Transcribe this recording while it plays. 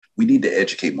we need to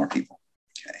educate more people.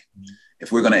 Okay.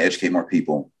 If we're going to educate more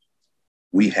people,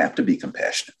 we have to be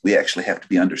compassionate. We actually have to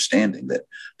be understanding that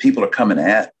people are coming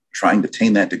at trying to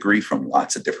attain that degree from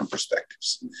lots of different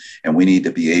perspectives. And we need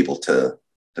to be able to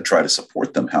try to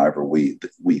support them however we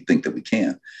think that we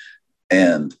can.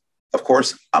 And of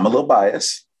course, I'm a little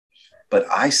biased, but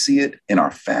I see it in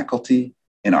our faculty,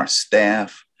 in our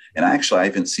staff, and actually I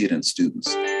even see it in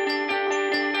students.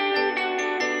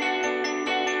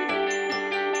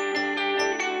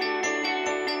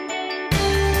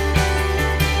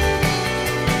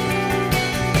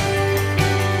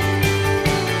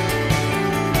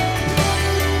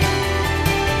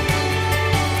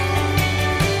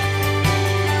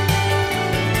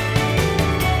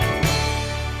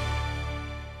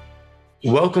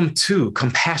 Welcome to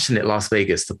Compassionate Las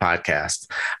Vegas, the podcast.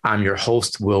 I'm your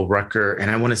host, Will Rucker,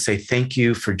 and I want to say thank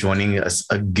you for joining us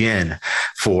again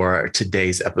for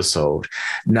today's episode.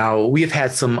 Now, we have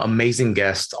had some amazing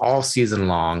guests all season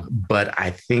long, but I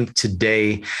think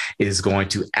today is going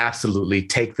to absolutely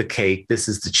take the cake. This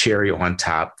is the cherry on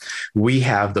top. We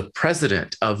have the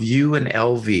president of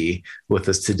UNLV with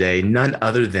us today, none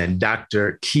other than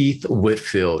Dr. Keith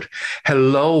Whitfield.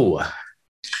 Hello.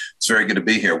 It's very good to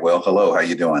be here, Will. Hello, how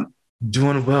you doing?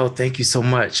 Doing well. Thank you so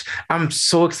much. I'm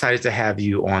so excited to have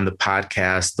you on the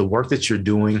podcast. The work that you're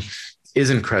doing is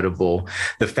incredible.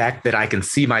 The fact that I can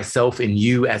see myself in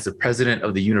you as the president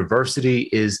of the university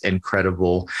is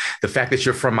incredible. The fact that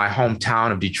you're from my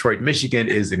hometown of Detroit, Michigan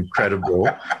is incredible.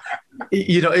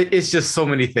 It's just so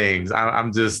many things.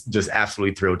 I'm just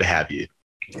absolutely thrilled to have you.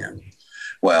 Yeah.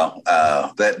 Well,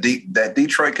 that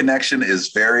Detroit connection is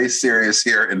very serious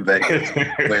here in Vegas,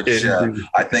 which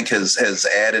I think has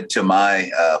added to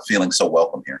my feeling so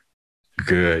welcome here.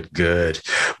 Good.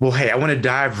 Well, hey, I want to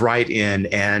dive right in.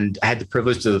 And I had the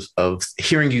privilege of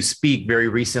hearing you speak very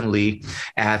recently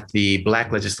at the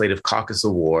Black Legislative Caucus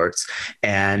Awards.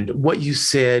 And what you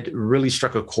said really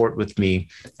struck a chord with me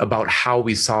about how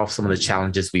we solve some of the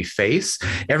challenges we face.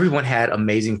 Everyone had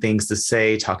amazing things to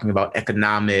say, talking about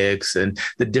economics and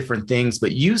the different things.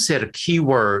 But you said a key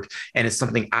word, and it's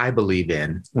something I believe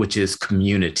in, which is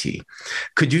community.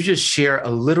 Could you just share a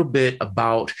little bit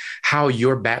about how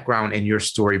your background and your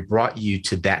story brought you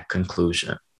to that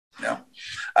conclusion? Yeah.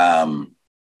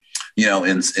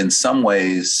 In some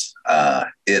ways,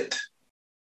 it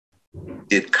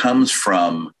comes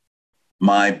from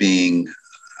my being,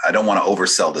 I don't want to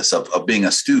oversell this, of being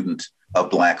a student of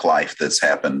Black life that's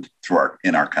happened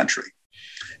in our country.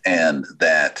 And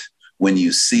that when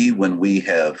we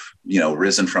have,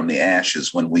 risen from the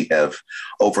ashes, when we have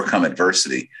overcome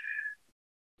adversity,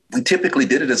 we typically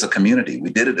did it as a community. We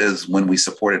did it as when we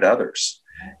supported others.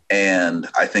 And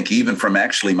I think even from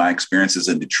actually my experiences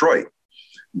in Detroit,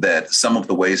 that some of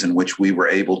the ways in which we were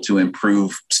able to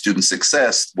improve student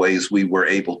success, ways we were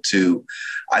able to,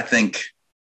 I think,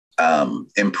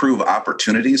 improve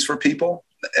opportunities for people.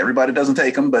 Everybody doesn't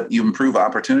take them, but you improve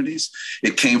opportunities.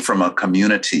 It came from a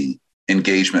community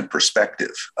engagement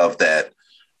perspective of that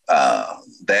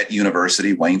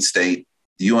university, Wayne State,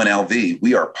 UNLV.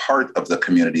 We are part of the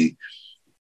community,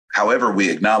 however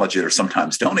we acknowledge it or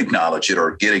sometimes don't acknowledge it,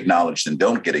 or get acknowledged and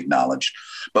don't get acknowledged,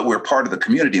 but we're part of the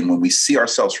community. And when we see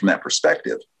ourselves from that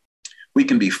perspective, we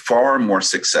can be far more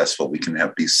successful. We can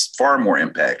be far more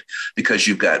impact because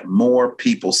you've got more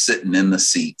people sitting in the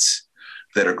seats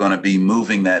that are going to be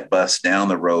moving that bus down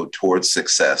the road towards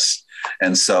success.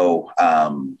 And so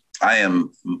I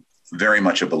am very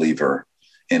much a believer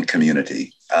in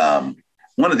community.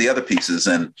 One of the other pieces,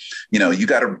 and you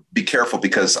got to be careful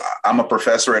because I'm a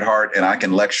professor at heart and I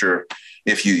can lecture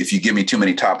if you give me too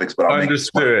many topics. But I'll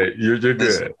understood. You're good.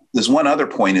 There's one other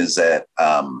point is that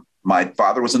my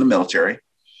father was in the military,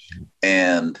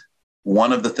 and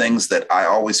one of the things that I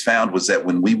always found was that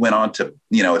when we went on to,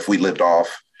 if we lived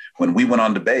off, when we went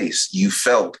on to base, you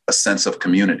felt a sense of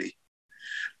community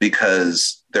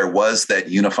because there was that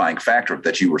unifying factor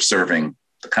that you were serving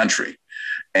the country.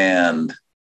 And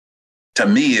to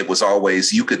me, it was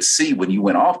always, you could see when you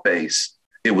went off base,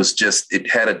 it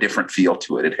had a different feel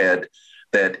to it. It had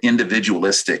that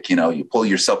individualistic, you pull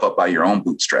yourself up by your own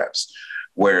bootstraps.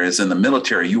 Whereas in the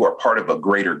military, you are part of a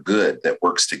greater good that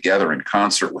works together in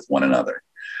concert with one another.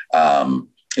 And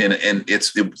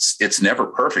it's never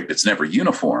perfect. It's never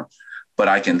uniform. But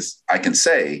I can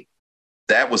say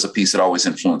that was a piece that always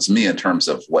influenced me in terms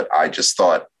of what I just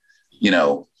thought,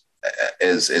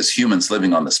 as humans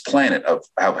living on this planet, of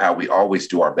how we always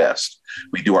do our best.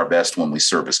 We do our best when we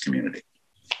serve as community.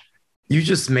 You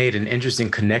just made an interesting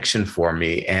connection for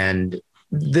me. And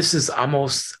This is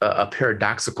almost a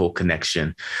paradoxical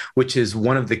connection, which is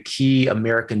one of the key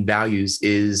American values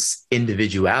is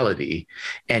individuality.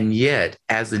 And yet,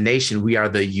 as a nation, we are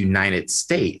the United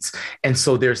States. And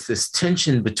so there's this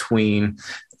tension between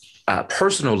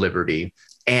personal liberty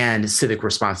and civic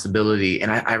responsibility.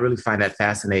 And I really find that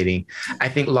fascinating. I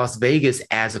think Las Vegas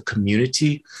as a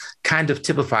community kind of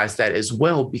typifies that as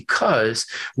well, because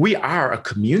we are a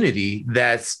community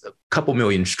that's a couple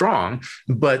million strong,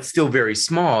 but still very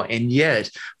small. And yet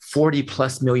 40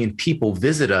 plus million people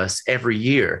visit us every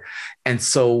year. And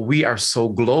so we are so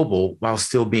global while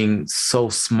still being so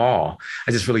small.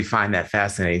 I just really find that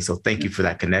fascinating. So thank you for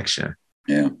that connection.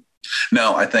 Yeah.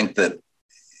 No, I think that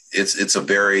it's a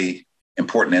very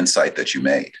important insight that you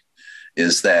made,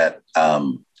 is that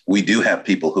we do have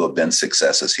people who have been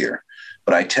successes here.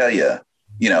 But I tell you,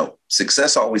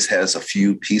 success always has a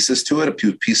few pieces to it, a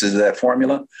few pieces of that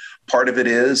formula. Part of it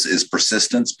is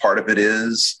persistence. Part of it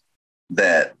is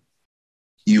that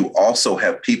you also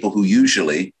have people who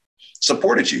usually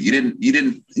supported you. You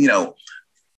didn't,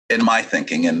 in my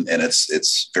thinking, and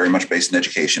it's very much based in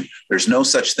education, there's no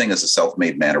such thing as a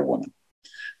self-made man or woman,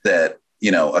 that,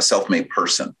 a self-made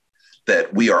person,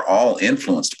 that we are all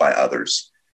influenced by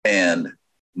others. And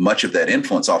much of that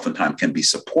influence oftentimes can be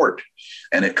support,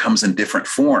 and it comes in different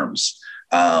forms.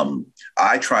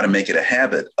 I try to make it a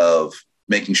habit of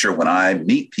making sure when I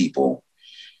meet people,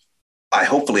 I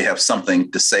hopefully have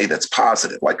something to say that's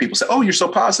positive. Like people say, "Oh, you're so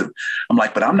positive." I'm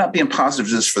like, but I'm not being positive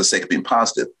just for the sake of being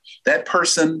positive. That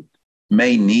person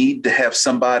may need to have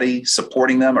somebody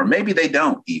supporting them, or maybe they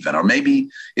don't even, or maybe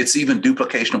it's even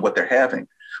duplication of what they're having.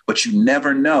 But you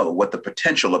never know what the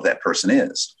potential of that person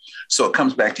is. So it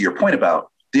comes back to your point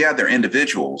about, they're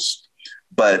individuals,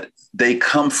 but they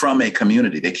come from a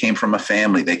community. They came from a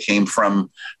family. They came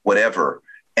from whatever.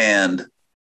 And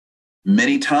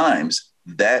many times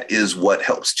that is what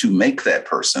helps to make that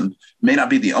person. May not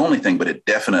be the only thing, but it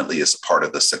definitely is a part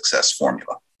of the success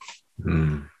formula.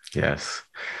 Yes.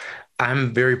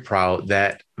 I'm very proud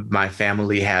that my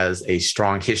family has a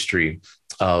strong history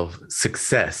of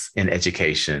success in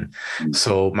education.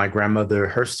 So my grandmother,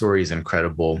 her story is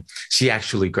incredible. She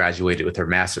actually graduated with her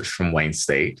master's from Wayne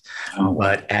State,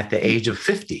 but at the age of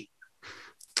 50.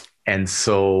 And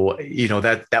so,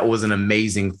 that was an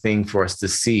amazing thing for us to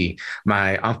see.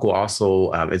 My uncle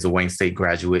also is a Wayne State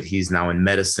graduate. He's now in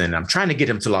medicine. I'm trying to get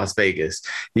him to Las Vegas.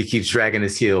 He keeps dragging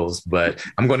his heels, but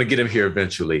I'm going to get him here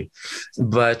eventually.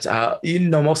 But,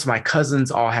 most of my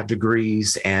cousins all have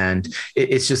degrees, and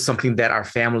it's just something that our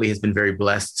family has been very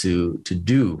blessed to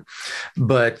do.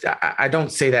 But I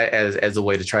don't say that as a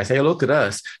way to try to say, "Hey, look at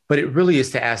us," but it really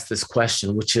is to ask this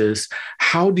question, which is,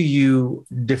 how do you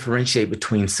differentiate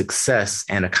between success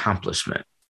and accomplishment?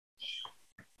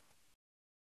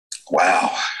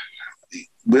 Wow.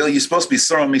 Will, you're supposed to be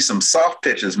throwing me some soft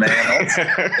pitches, man.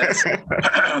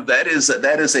 That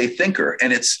is a thinker.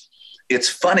 And it's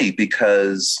funny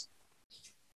because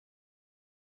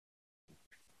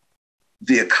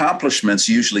the accomplishments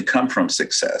usually come from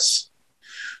success,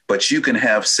 but you can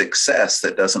have success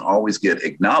that doesn't always get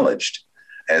acknowledged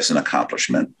as an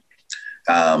accomplishment.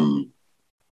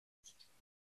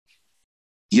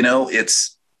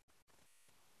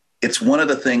 It's one of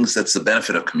the things that's the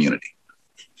benefit of community.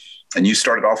 And you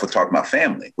started off with talking about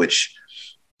family, which,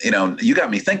 you got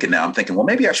me thinking now. I'm thinking, well,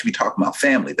 maybe I should be talking about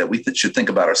family, that we should think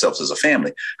about ourselves as a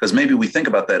family, because maybe we think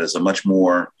about that as a much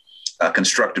more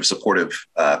constructive, supportive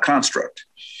construct.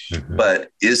 Mm-hmm. But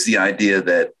is the idea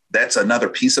that that's another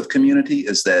piece of community,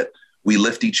 is that we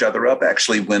lift each other up.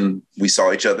 Actually, when we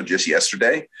saw each other just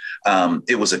yesterday,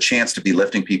 it was a chance to be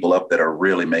lifting people up that are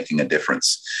really making a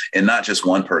difference in not just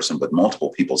one person, but multiple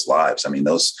people's lives. I mean,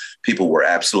 those people were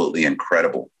absolutely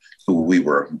incredible who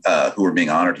were being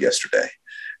honored yesterday.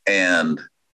 And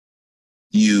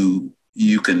you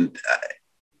can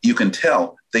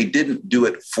tell they didn't do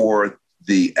it for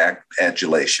the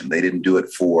adulation. They didn't do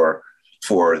it for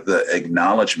the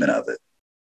acknowledgement of it.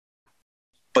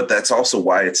 But that's also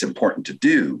why it's important to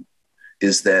do,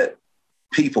 is that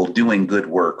people doing good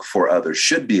work for others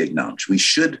should be acknowledged. We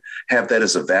should have that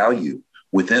as a value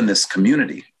within this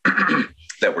community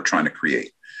that we're trying to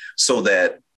create, so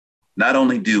that not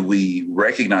only do we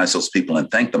recognize those people and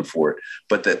thank them for it,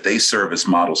 but that they serve as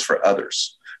models for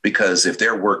others. Because if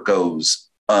their work goes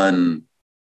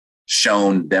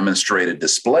unshown, demonstrated,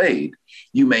 displayed,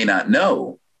 you may not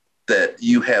know that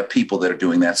you have people that are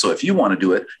doing that. So if you want to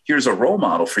do it, here's a role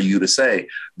model for you to say,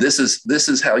 this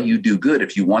is how you do good.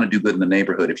 If you want to do good in the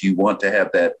neighborhood, if you want to have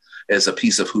that as a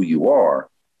piece of who you are,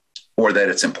 or that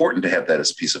it's important to have that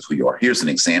as a piece of who you are, here's an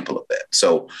example of that.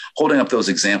 So holding up those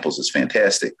examples is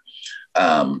fantastic.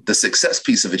 The success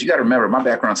piece of it, you got to remember my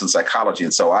background's in psychology.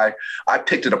 And so I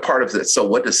picked it apart of it. So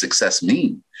what does success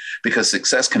mean? Because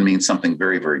success can mean something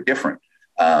very, very different.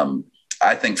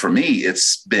 I think for me,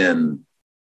 it's been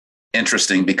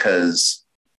interesting because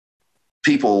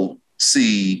people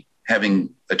see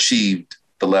having achieved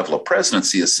the level of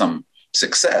presidency as some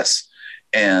success.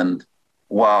 And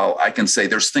while I can say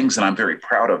there's things that I'm very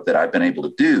proud of that I've been able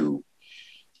to do,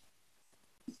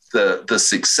 the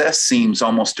success seems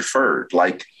almost deferred.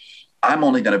 Like I'm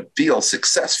only going to feel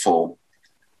successful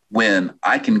when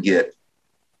I can get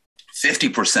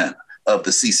 50% of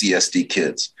the CCSD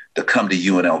kids to come to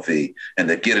UNLV and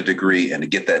to get a degree and to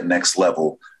get that next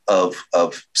level of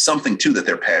something too that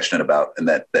they're passionate about and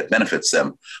that benefits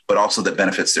them, but also that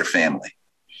benefits their family.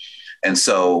 And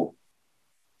so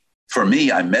for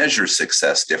me, I measure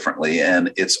success differently,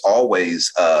 and it's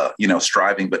always,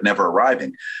 striving, but never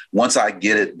arriving. Once I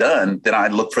get it done, then I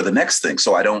look for the next thing.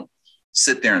 So I don't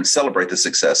sit there and celebrate the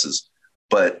successes,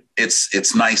 but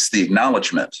it's nice, the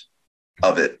acknowledgement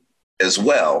of it as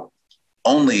well.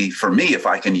 Only for me, if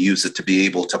I can use it to be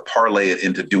able to parlay it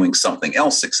into doing something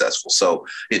else successful. So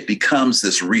it becomes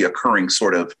this reoccurring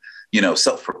sort of,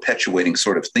 self-perpetuating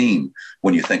sort of theme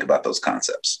when you think about those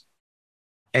concepts.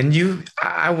 And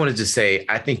I wanted to say,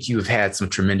 I think you've had some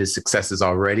tremendous successes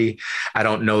already. I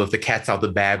don't know if the cat's out the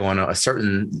bag on a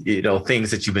certain,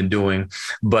 things that you've been doing,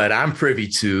 but I'm privy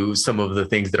to some of the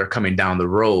things that are coming down the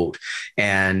road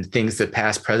and things that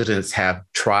past presidents have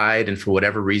tried and for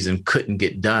whatever reason couldn't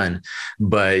get done,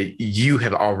 but you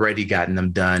have already gotten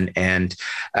them done. And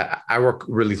I work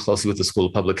really closely with the School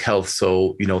of Public Health.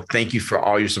 So, thank you for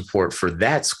all your support for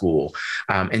that school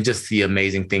and just the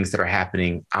amazing things that are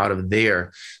happening out of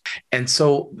there. And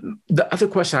so the other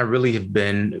question I really have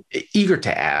been eager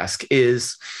to ask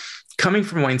is, coming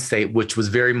from Wayne State, which was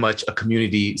very much a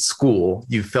community school,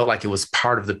 you felt like it was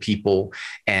part of the people,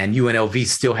 and UNLV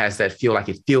still has that feel like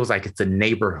it feels like it's a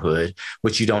neighborhood,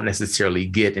 which you don't necessarily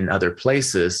get in other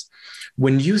places.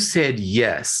 When you said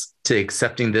yes to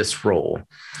accepting this role,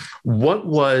 what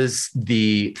was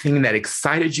the thing that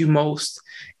excited you most?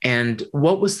 And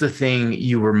what was the thing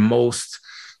you were most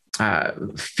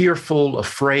fearful,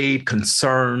 afraid,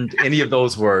 concerned, any of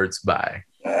those words by?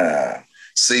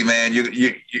 See, man,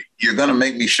 you're going to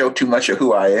make me show too much of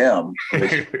who I am,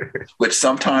 which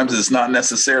sometimes is not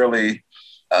necessarily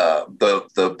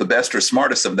the best or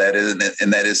smartest of that.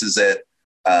 And that is that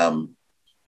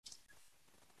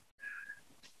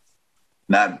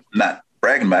not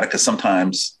bragging about it, because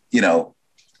sometimes the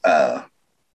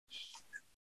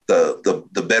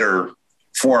better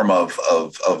form of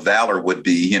valor would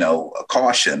be, a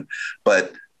caution,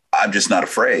 but I'm just not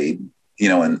afraid,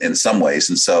 in some ways.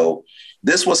 And so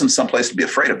this wasn't someplace to be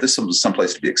afraid of. This was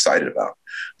someplace to be excited about.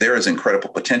 There is incredible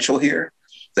potential here.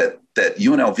 That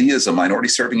UNLV is a minority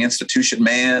serving institution,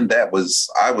 man. I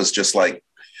was just like,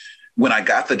 when I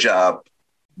got the job,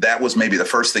 that was maybe the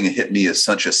first thing that hit me, is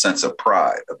such a sense of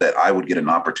pride that I would get an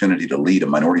opportunity to lead a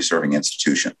minority serving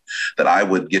institution, that I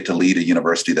would get to lead a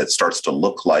university that starts to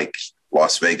look like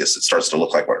Las Vegas. It starts to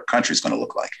look like what our country's going to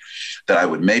look like, that I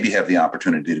would maybe have the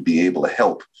opportunity to be able to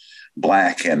help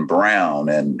Black and brown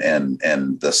and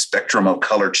the spectrum of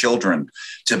colored children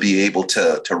to be able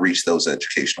to reach those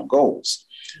educational goals.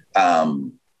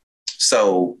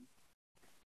 So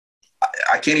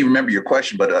I can't even remember your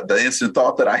question, but the instant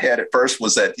thought that I had at first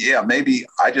was that, maybe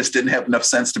I just didn't have enough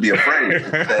sense to be afraid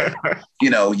that,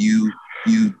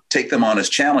 you take them on as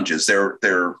challenges.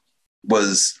 There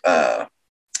was,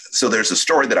 so there's a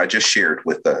story that I just shared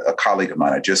with a colleague of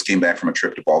mine. I just came back from a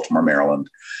trip to Baltimore, Maryland,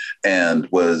 and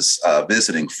was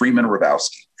visiting Freeman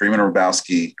Hrabowski. Freeman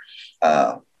Hrabowski,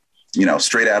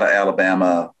 straight out of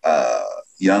Alabama,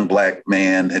 young Black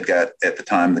man, got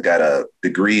a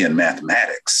degree in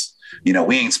mathematics.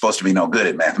 We ain't supposed to be no good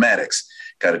at mathematics.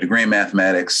 Got a degree in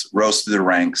mathematics, rose through the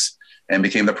ranks, and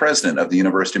became the president of the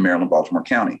University of Maryland, Baltimore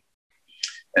County.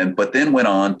 But then went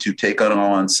on to take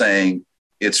on saying,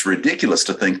 it's ridiculous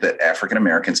to think that African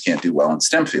Americans can't do well in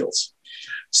STEM fields.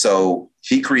 So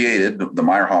he created the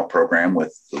Meyerhoff program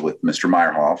with Mr.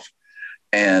 Meyerhoff,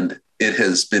 and it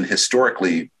has been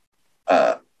historically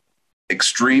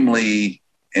extremely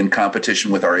in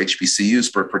competition with our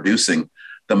HBCUs for producing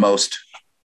the most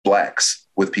Blacks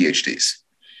with PhDs.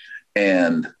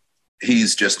 And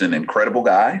he's just an incredible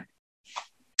guy.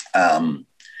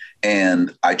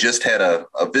 And I just had a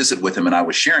visit with him, and I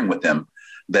was sharing with him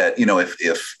that,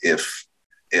 if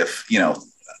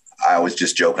I was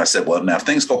just joking. I said, well, now if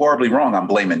things go horribly wrong, I'm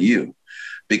blaming you,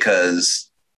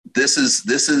 because this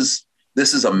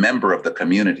is a member of the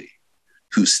community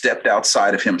who stepped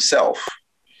outside of himself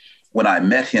when I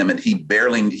met him, and he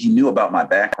knew about my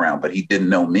background, but he didn't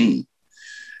know me,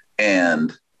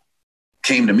 and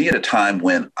came to me at a time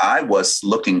when I was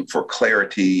looking for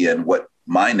clarity and what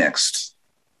my next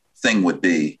thing would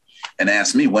be, and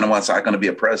asked me, when was I going to be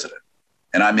a president?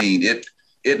 And I mean,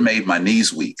 it made my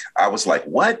knees weak. I was like,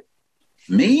 what?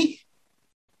 Me?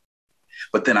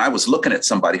 But then I was looking at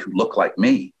somebody who looked like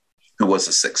me, who was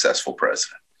a successful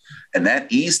president. And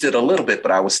that eased it a little bit,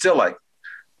 but I was still like,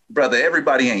 brother,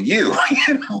 everybody ain't you.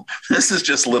 This is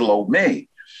just little old me.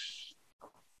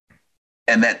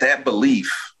 And that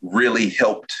belief really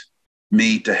helped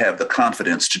me to have the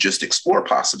confidence to just explore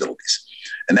possibilities.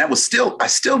 And I still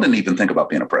didn't even think about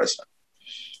being a president.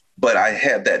 But I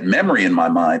had that memory in my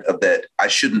mind of that I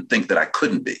shouldn't think that I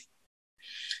couldn't be.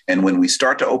 And when we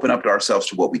start to open up to ourselves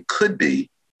to what we could be,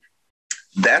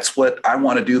 that's what I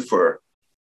want to do for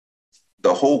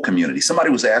the whole community. Somebody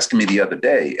was asking me the other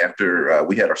day after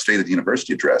we had our State of the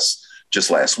University address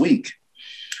just last week,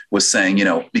 was saying,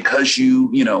 because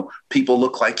people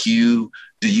look like you,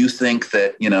 do you think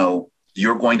that,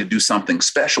 you're going to do something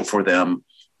special for them?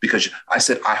 Because I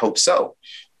said, I hope so.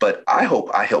 But I hope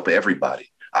I help everybody.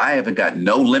 I haven't got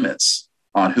no limits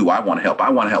on who I want to help. I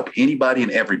want to help anybody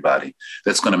and everybody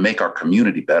that's going to make our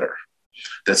community better,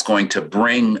 that's going to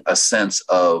bring a sense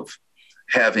of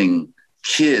having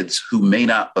kids who may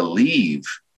not believe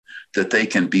that they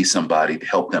can be somebody to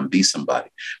help them be somebody.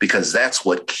 Because that's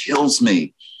what kills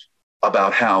me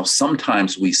about how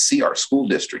sometimes we see our school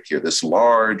district here, this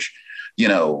large,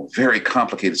 very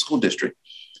complicated school district.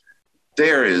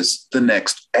 There is the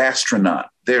next astronaut.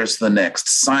 There's the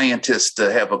next scientist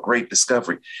to have a great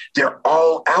discovery. They're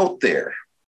all out there.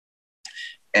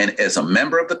 And as a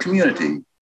member of the community,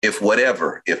 if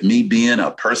me being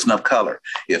a person of color,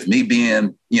 if me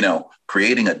being,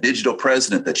 creating a digital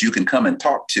president that you can come and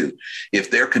talk to,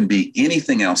 if there can be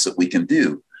anything else that we can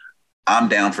do, I'm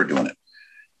down for doing it.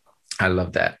 I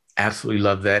love that. Absolutely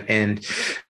love that. And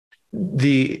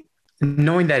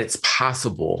knowing that it's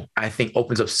possible, I think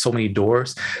opens up so many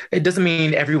doors. It doesn't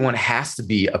mean everyone has to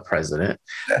be a president,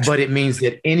 but it means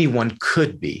that anyone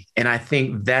could be. And I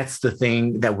think that's the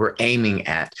thing that we're aiming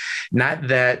at. Not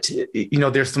that,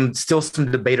 there's still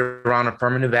some debate around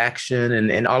affirmative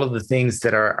action and all of the things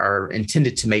that are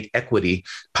intended to make equity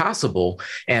possible.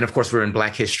 And of course, we're in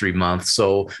Black History Month.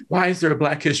 So why is there a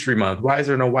Black History Month? Why is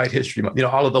there no White History Month?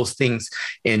 All of those things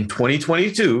in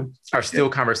 2022 are still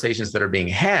conversations that are being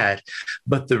had.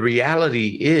 But the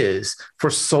reality is, for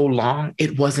so long,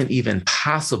 it wasn't even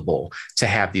possible to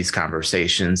have these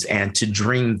conversations and to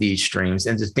dream these dreams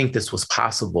and to think this was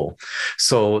possible.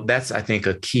 So that's, I think,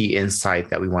 a key insight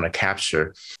that we want to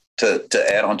capture. To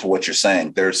add on to what you're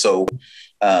saying, there's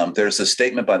a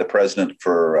statement by the president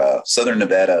for Southern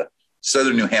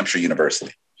New Hampshire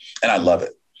University. And I love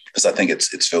it because I think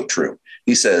it's so true.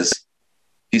 He says,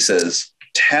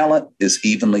 talent is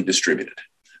evenly distributed,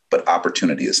 but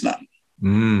opportunity is not.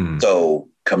 So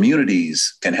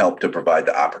communities can help to provide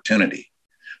the opportunity,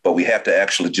 but we have to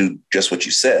actually do just what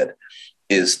you said,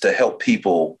 is to help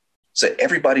people say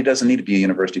everybody doesn't need to be a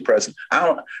university president.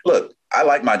 I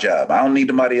like my job. I don't need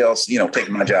somebody else,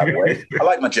 taking my job away. I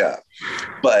like my job.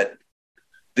 But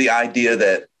the idea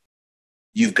that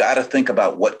you've got to think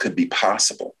about what could be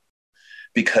possible,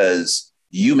 because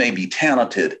you may be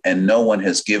talented and no one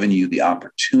has given you the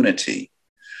opportunity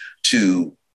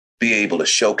to be able to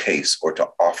showcase or to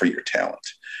offer your talent.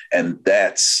 And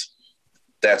that's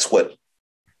what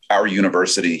our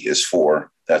university is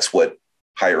for. That's what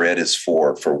higher ed is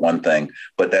for one thing,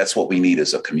 but that's what we need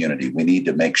as a community. We need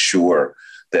to make sure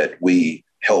that we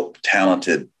help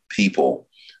talented people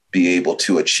be able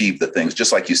to achieve the things.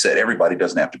 Just like you said, everybody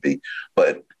doesn't have to be,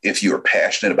 but if you're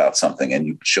passionate about something and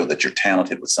you show that you're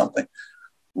talented with something,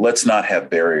 let's not have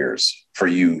barriers for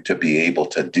you to be able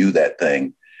to do that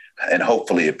thing. And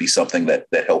hopefully it be something that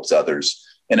helps others,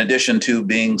 in addition to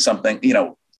being something,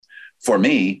 for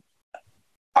me,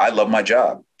 I love my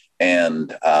job.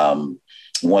 And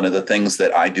one of the things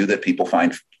that I do that people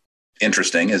find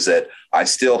interesting is that I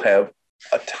still have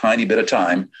a tiny bit of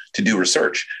time to do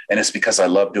research. And it's because I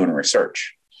love doing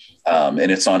research. And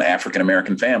it's on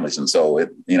African-American families. And so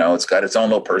it's got its own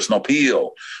little personal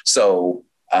appeal. So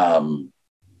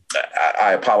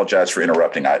I apologize for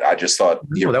interrupting. I just thought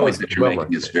your point that you're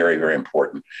making is very, very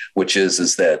important, which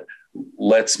is that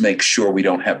let's make sure we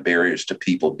don't have barriers to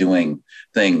people doing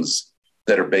things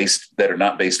that are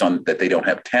not based on that they don't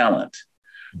have talent.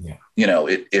 Yeah.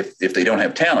 If they don't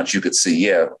have talent, you could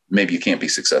see, maybe you can't be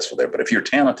successful there. But if you're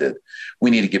talented,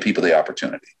 we need to give people the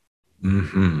opportunity.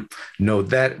 Mm-hmm. No,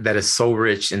 that is so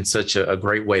rich and such a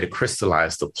great way to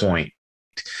crystallize the point.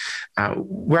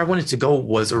 Where I wanted to go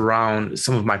was around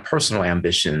some of my personal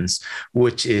ambitions,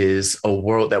 which is a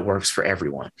world that works for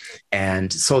everyone.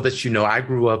 And so that, I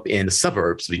grew up in the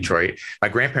suburbs of Detroit. My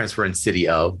grandparents were in City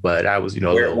of, but I was,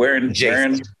 where in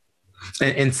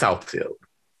in Southfield.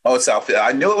 Oh, Southfield.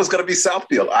 I knew it was going to be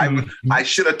Southfield. I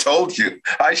should have told you.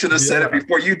 I should have said it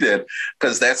before you did,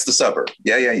 because that's the suburb.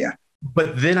 Yeah.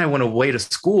 But then I went away to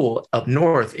school up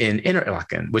north in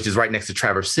Interlaken, which is right next to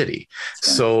Traverse City.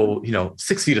 So,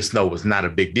 6 feet of snow was not a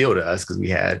big deal to us because we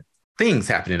had things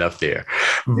happening up there.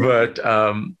 But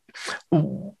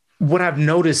what I've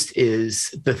noticed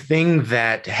is the thing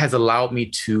that has allowed me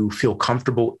to feel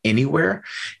comfortable anywhere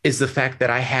is the fact that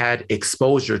I had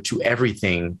exposure to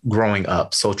everything growing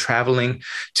up. So traveling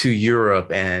to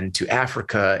Europe and to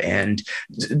Africa and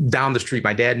down the street,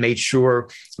 my dad made sure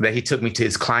that he took me to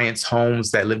his clients'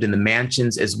 homes that lived in the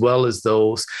mansions, as well as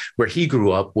those where he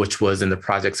grew up, which was in the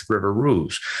projects of River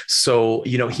Rouge. So,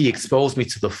 he exposed me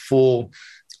to the full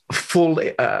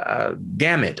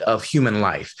gamut of human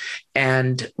life.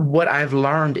 And what I've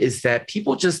learned is that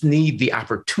people just need the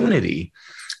opportunity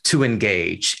to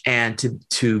engage and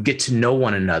to get to know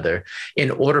one another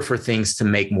in order for things to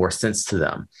make more sense to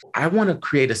them. I want to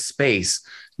create a space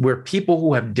where people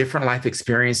who have different life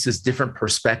experiences, different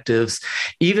perspectives,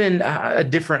 even a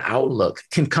different outlook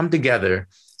can come together,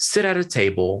 sit at a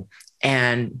table,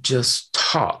 and just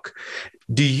talk.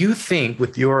 Do you think,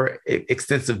 with your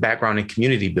extensive background in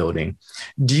community building,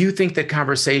 do you think that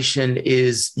conversation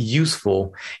is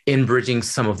useful in bridging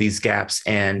some of these gaps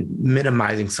and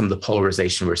minimizing some of the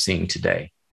polarization we're seeing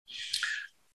today?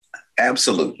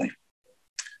 Absolutely.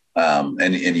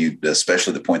 And you,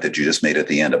 especially the point that you just made at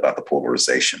the end about the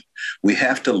polarization. We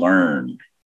have to learn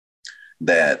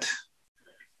that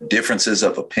differences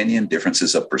of opinion,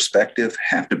 differences of perspective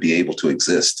have to be able to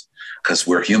exist, because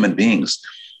we're human beings.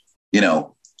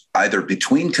 Either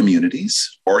between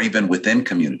communities or even within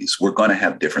communities, we're going to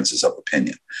have differences of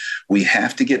opinion. We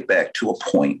have to get back to a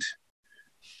point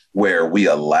where we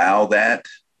allow that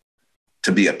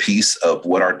to be a piece of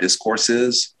what our discourse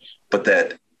is, but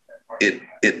that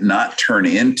it not turn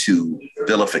into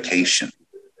vilification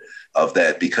of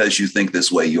that because you think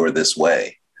this way, you're this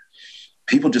way.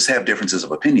 People just have differences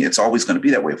of opinion. It's always going to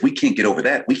be that way. If we can't get over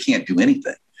that, we can't do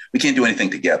anything. We can't do anything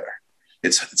together.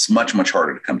 It's much, much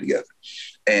harder to come together.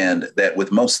 And that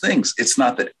with most things, it's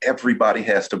not that everybody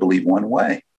has to believe one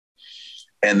way.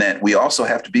 And that we also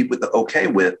have to be okay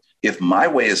with, if my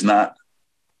way is not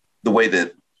the way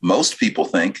that most people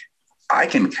think, I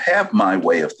can have my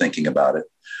way of thinking about it,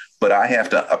 but I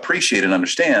have to appreciate and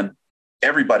understand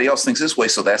everybody else thinks this way,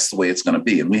 so that's the way it's going to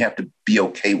be. And we have to be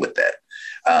okay with that.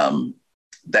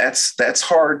 That's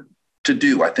hard to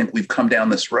do. I think we've come down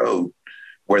this road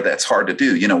where that's hard to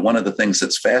do. One of the things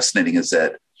that's fascinating is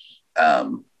that,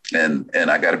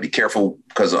 and I got to be careful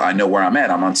because I know where I'm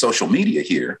at. I'm on social media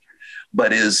here,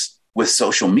 but is with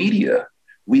social media,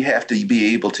 we have to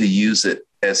be able to use it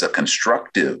as a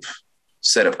constructive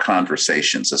set of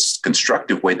conversations, a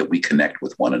constructive way that we connect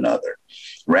with one another,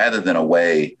 rather than a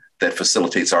way that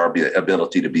facilitates our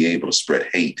ability to be able to spread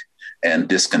hate and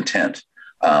discontent.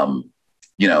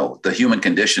 The human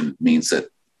condition means that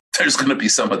there's going to be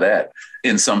some of that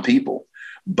in some people.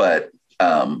 But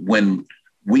when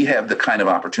we have the kind of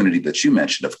opportunity that you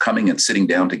mentioned of coming and sitting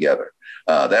down together,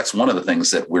 that's one of the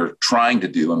things that we're trying to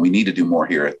do, and we need to do more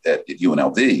here at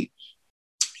UNLV,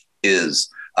 is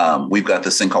we've got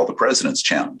this thing called the President's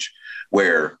Challenge,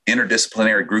 where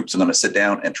interdisciplinary groups are going to sit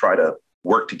down and try to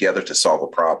work together to solve a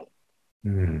problem.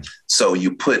 Mm. So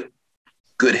you put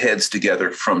good heads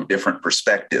together from different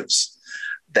perspectives.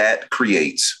 That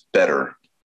creates better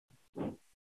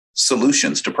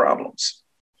solutions to problems.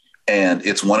 And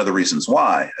it's one of the reasons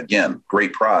why, again,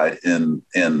 great pride in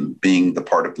being the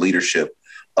part of leadership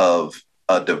of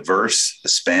a diverse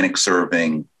Hispanic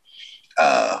serving,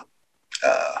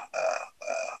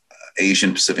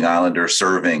 Asian Pacific Islander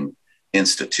serving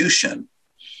institution,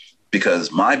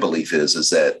 because my belief is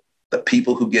that the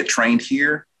people who get trained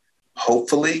here,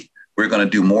 hopefully we're going to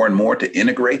do more and more to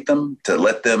integrate them, to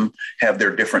let them have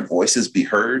their different voices be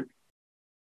heard.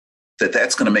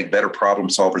 That's going to make better problem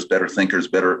solvers, better thinkers,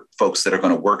 better folks that are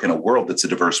going to work in a world that's a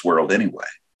diverse world anyway.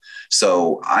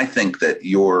 So I think that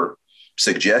your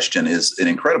suggestion is an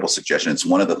incredible suggestion. It's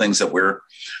one of the things that we're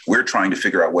trying to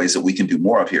figure out ways that we can do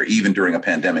more of here, even during a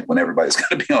pandemic when everybody's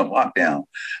going to be on lockdown.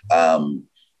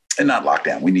 And not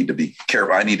lockdown. We need to be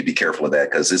careful. I need to be careful of that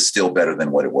because it's still better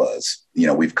than what it was.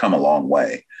 We've come a long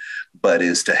way, but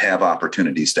is to have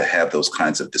opportunities to have those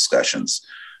kinds of discussions,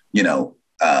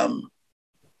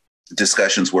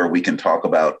 discussions where we can talk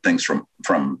about things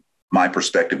from my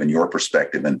perspective and your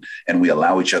perspective, and we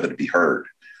allow each other to be heard.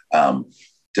 um,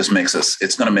 just makes us,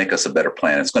 it's going to make us a better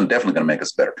planet. It's definitely going to make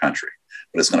us a better country,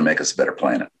 but it's going to make us a better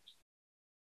planet.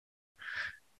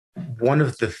 One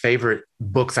of the favorite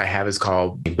books I have is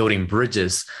called Building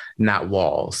Bridges, Not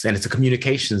Walls. And it's a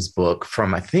communications book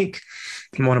from, I think,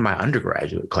 one of my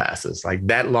undergraduate classes, like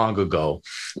that long ago,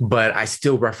 but I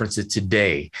still reference it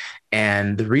today.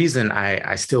 And the reason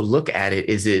I still look at it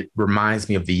is it reminds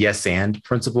me of the yes and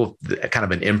principle, kind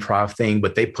of an improv thing,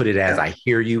 but they put it as I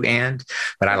hear you and,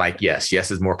 but I like yes.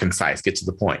 Yes is more concise, get to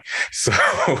the point.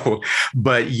 So,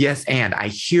 but yes and I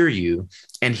hear you,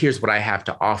 and here's what I have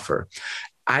to offer.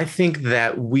 I think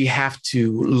that we have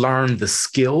to learn the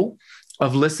skill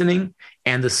of listening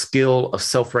and the skill of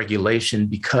self-regulation,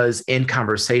 because in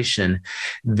conversation,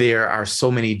 there are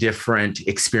so many different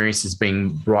experiences being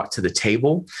brought to the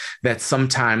table that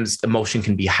sometimes emotion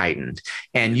can be heightened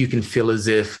and you can feel as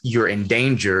if you're in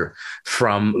danger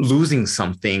from losing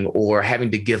something or having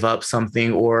to give up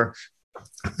something or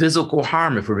physical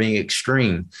harm if we're being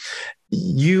extreme.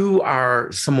 You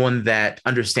are someone that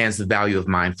understands the value of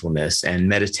mindfulness and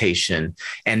meditation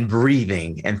and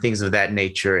breathing and things of that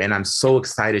nature. And I'm so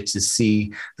excited to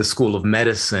see the School of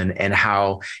Medicine and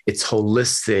how it's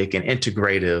holistic and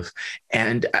integrative.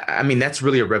 And I mean, that's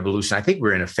really a revolution. I think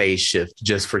we're in a phase shift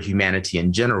just for humanity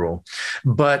in general.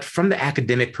 But from the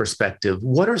academic perspective,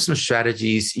 what are some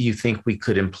strategies you think we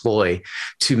could employ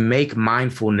to make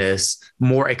mindfulness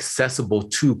more accessible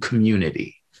to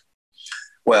community?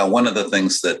 Well, one of the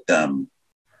things that, the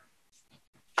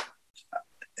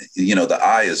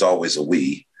I is always a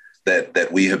we,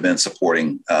 that we have been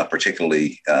supporting,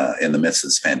 particularly in the midst of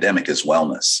this pandemic, is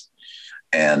wellness.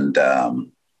 And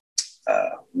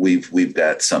we've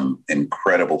got some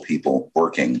incredible people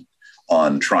working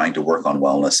on trying to work on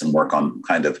wellness and work on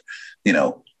kind of,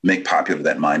 make popular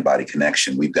that mind-body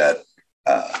connection. We've got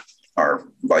our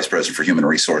Vice President for Human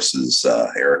Resources,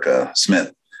 Erica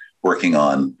Smith, working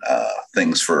on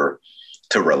things to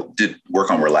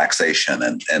work on relaxation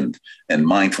and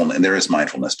mindfulness, and there is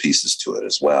mindfulness pieces to it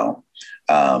as well.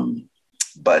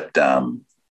 But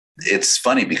it's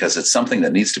funny because it's something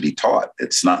that needs to be taught.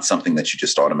 It's not something that you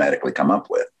just automatically come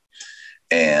up with.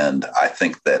 And I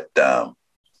think that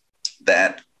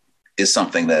that is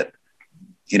something that,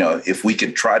 if we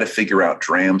could try to figure out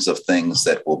drams of things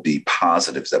that will be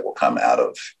positives that will come out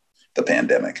of the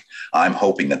pandemic, I'm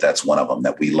hoping that that's one of them,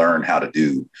 that we learn how to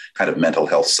do kind of mental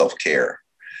health self-care,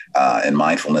 and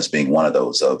mindfulness being one of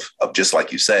those of just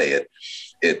like you say,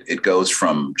 it goes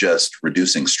from just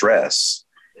reducing stress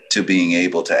to being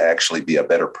able to actually be a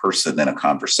better person in a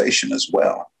conversation as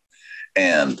well.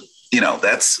 And,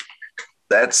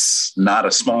 that's not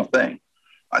a small thing.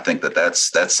 I think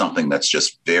that's something that's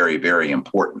just very, very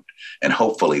important. And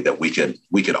hopefully that we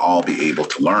could all be able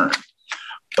to learn.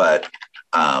 But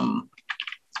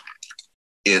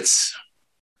it's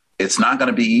not going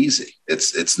to be easy.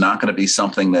 It's not going to be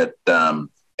something that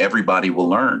everybody will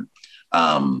learn.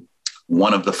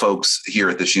 One of the folks here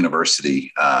at this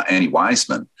university, Annie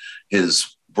Wiseman,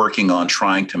 is working on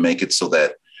trying to make it so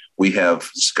that we have,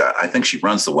 I think she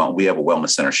runs we have a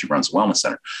wellness center. She runs a wellness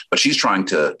center, but she's trying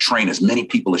to train as many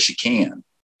people as she can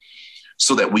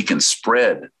so that we can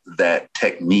spread that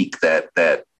technique,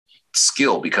 that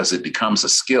skill, because it becomes a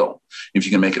skill. If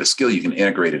you can make it a skill, you can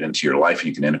integrate it into your life and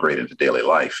you can integrate it into daily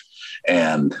life.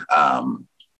 And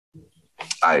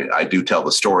I do tell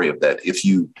the story of that. If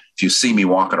you see me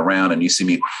walking around and you see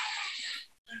me,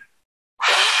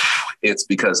 it's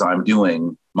because I'm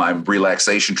doing my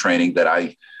relaxation training that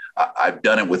I've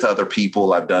done it with other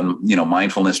people. I've done,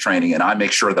 mindfulness training, and I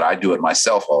make sure that I do it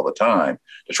myself all the time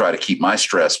to try to keep my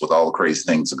stress with all the crazy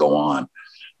things that go on,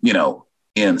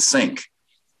 in sync.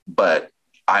 But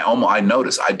I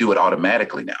notice I do it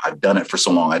automatically now. I've done it for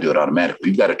so long. I do it automatically.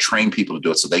 We've got to train people to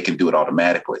do it so they can do it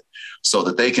automatically, so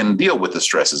that they can deal with the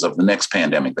stresses of the next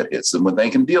pandemic that hits them, when they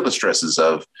can deal with the stresses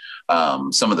of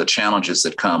some of the challenges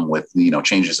that come with,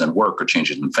 changes in work or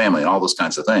changes in family and all those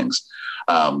kinds of things.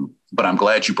 But I'm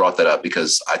glad you brought that up,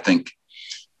 because I think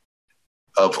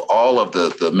of all of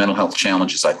the mental health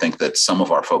challenges, I think that some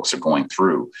of our folks are going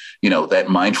through, that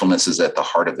mindfulness is at the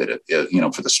heart of it,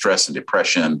 for the stress and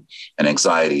depression and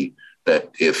anxiety,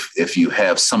 that if you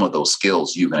have some of those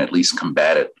skills, you can at least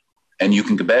combat it, and you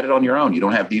can combat it on your own. You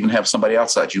don't have to even have somebody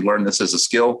outside. You learn this as a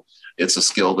skill. It's a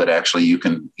skill that actually you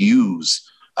can use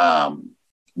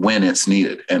when it's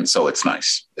needed. And so it's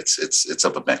nice. It's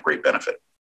of a great benefit.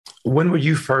 When were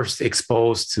you first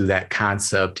exposed to that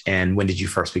concept, and when did you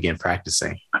first begin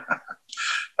practicing?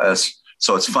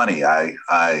 So it's funny.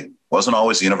 I wasn't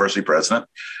always the university president.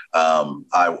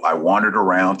 I wandered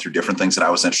around through different things that I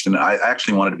was interested in. I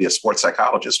actually wanted to be a sports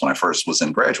psychologist when I first was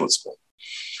in graduate school.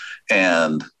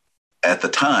 And at the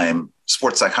time,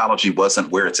 sports psychology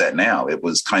wasn't where it's at now. It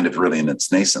was kind of really in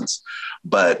its nascence,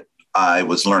 but I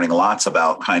was learning lots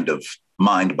about kind of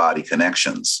mind-body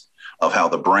connections of how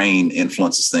the brain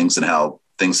influences things and how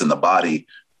things in the body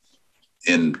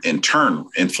in turn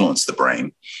influence the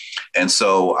brain. And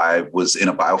so I was in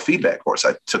a biofeedback course.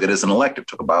 I took it as an elective,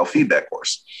 took a biofeedback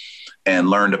course and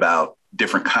learned about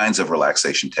different kinds of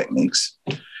relaxation techniques.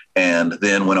 And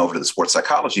then went over to the sports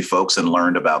psychology folks and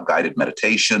learned about guided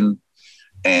meditation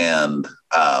and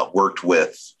worked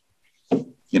with,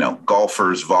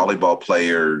 golfers, volleyball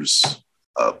players,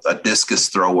 a discus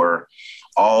thrower,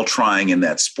 all trying in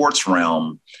that sports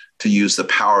realm to use the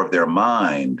power of their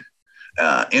mind.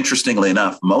 Interestingly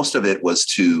enough, most of it was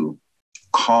to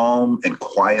calm and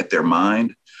quiet their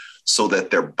mind so that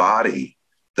their body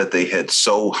that they had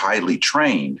so highly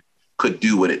trained could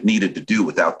do what it needed to do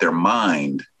without their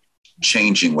mind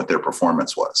changing what their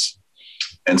performance was.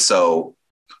 And so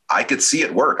I could see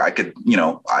it work. I could,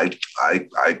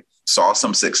 I saw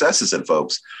some successes in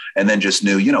folks and then just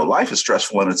knew, life is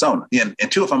stressful on its own. And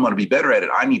two, if I'm going to be better at it,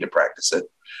 I need to practice it.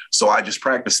 So I just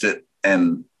practiced it,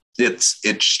 and it's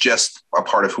just a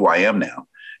part of who I am now.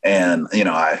 And,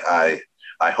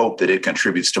 I hope that it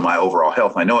contributes to my overall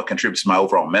health. I know it contributes to my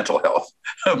overall mental health,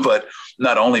 but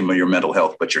not only your mental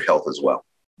health, but your health as well.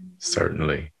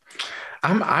 Certainly.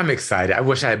 I'm excited. I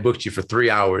wish I had booked you for 3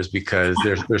 hours because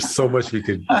there's so much we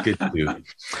could do.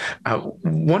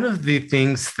 One of the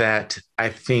things that I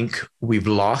think we've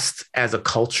lost as a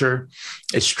culture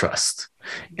is trust.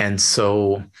 And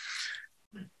so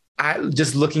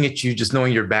just looking at you, just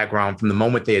knowing your background from the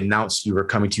moment they announced you were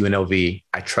coming to UNLV,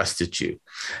 I trusted you.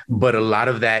 But a lot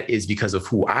of that is because of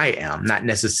who I am, not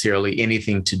necessarily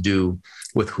anything to do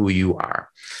with who you are.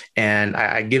 And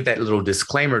I give that little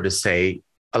disclaimer to say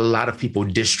a lot of people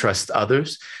distrust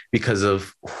others because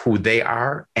of who they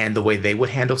are and the way they would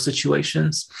handle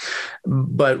situations.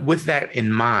 But with that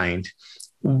in mind,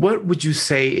 what would you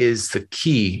say is the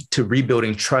key to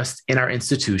rebuilding trust in our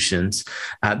institutions,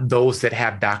 those that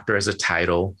have doctor as a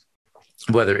title,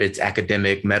 whether it's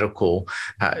academic, medical,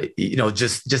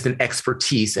 just an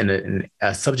expertise and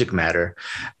a subject matter?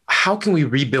 How can we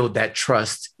rebuild that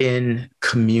trust in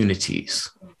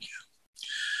communities?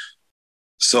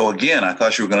 So again, I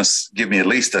thought you were going to give me at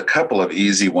least a couple of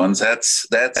easy ones. That's.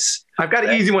 I've got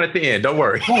an easy one at the end. Don't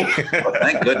worry. Well,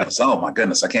 thank goodness. Oh my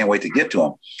goodness. I can't wait to get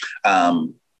to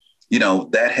them.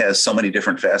 That has so many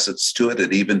different facets to it.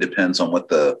 It even depends on what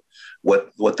the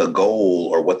goal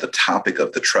or what the topic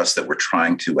of the trust that we're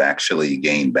trying to actually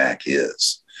gain back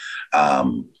is.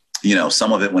 Some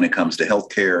of it when it comes to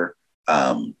healthcare,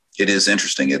 it is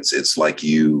interesting. It's like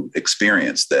you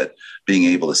experience that being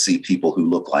able to see people who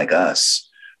look like us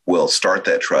will start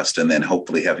that trust, and then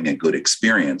hopefully having a good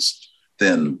experience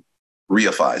then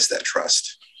reifies that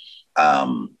trust.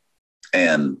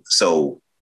 And so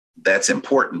that's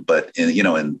important. But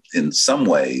in some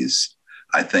ways,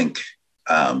 I think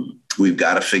we've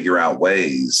got to figure out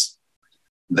ways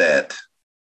that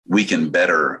we can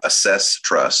better assess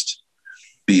trust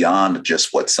beyond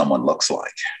just what someone looks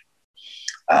like.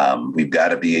 We've got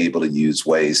to be able to use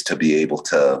ways to be able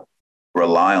to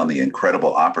rely on the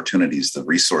incredible opportunities, the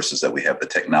resources that we have, the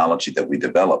technology that we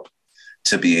develop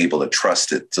to be able to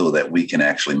trust it so that we can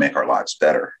actually make our lives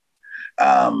better.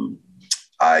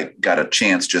 I got a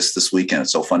chance just this weekend.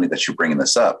 It's so funny that you're bringing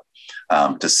this up,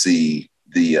 to see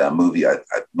the movie. I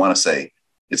want to say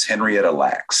it's Henrietta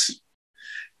Lacks,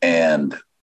 and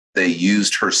they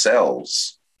used her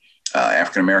cells,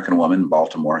 African-American woman in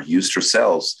Baltimore, used her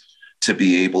cells to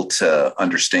be able to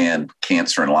understand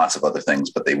cancer and lots of other things,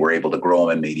 but they were able to grow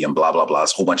them in medium, blah, blah, blah.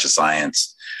 It's a whole bunch of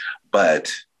science.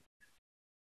 But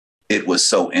it was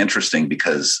so interesting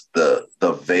because the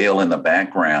veil in the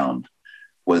background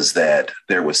was that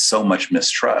there was so much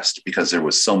mistrust because there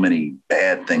was so many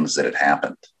bad things that had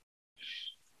happened.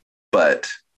 But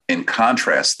in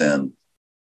contrast, then,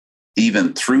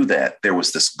 even through that, there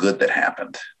was this good that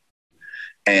happened.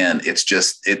 And it's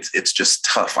just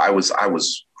tough. I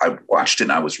watched it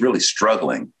and I was really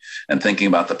struggling and thinking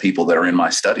about the people that are in my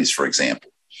studies, for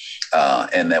example,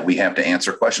 and that we have to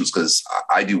answer questions because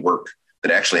I do work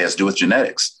that actually has to do with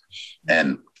genetics.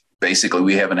 And basically,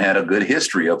 we haven't had a good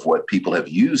history of what people have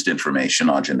used information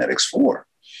on genetics for.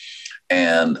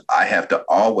 And I have to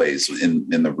always, in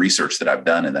the research that I've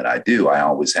done and that I do, I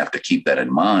always have to keep that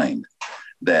in mind,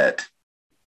 that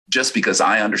just because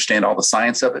I understand all the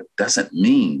science of it doesn't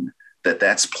mean that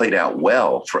that's played out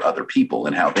well for other people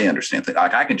and how they understand things.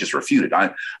 Like I can just refute it.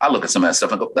 I look at some of that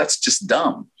stuff and go, that's just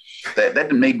dumb.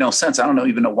 That made no sense. I don't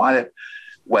even know why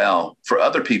Well, for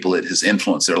other people, it has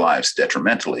influenced their lives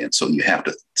detrimentally. And so you have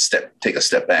to take a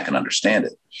step back and understand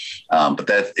it. But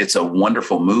it's a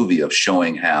wonderful movie of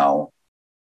showing how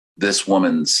this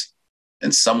woman's,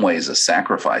 in some ways, a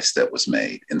sacrifice that was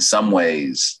made, in some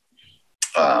ways,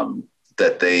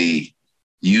 that they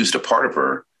used a part of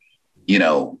her.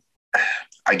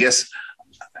 I guess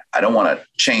I don't want to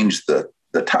change the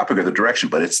topic or the direction,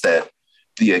 but it's that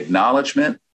the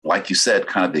acknowledgement, like you said,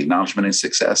 kind of the acknowledgement and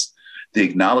success, the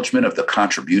acknowledgement of the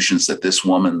contributions that this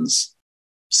woman's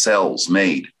cells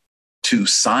made to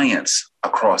science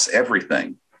across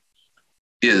everything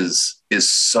is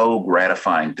so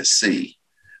gratifying to see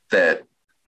that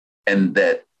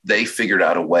they figured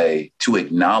out a way to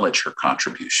acknowledge her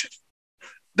contribution,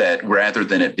 that rather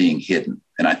than it being hidden.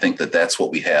 And I think that that's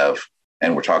what we have.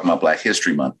 And we're talking about Black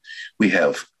History Month. We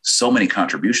have so many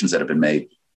contributions that have been made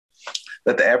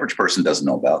that the average person doesn't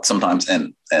know about sometimes.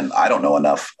 And I don't know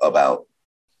enough about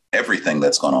everything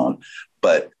that's gone on,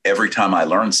 but every time I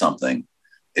learn something,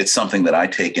 it's something that I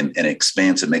take and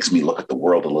expands. It makes me look at the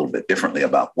world a little bit differently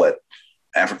about what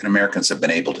African-Americans have been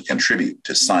able to contribute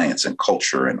to science and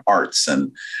culture and arts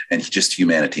and just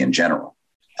humanity in general.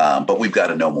 But we've got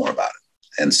to know more about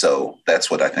it. And so that's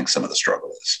what I think some of the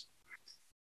struggle is.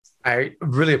 I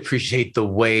really appreciate the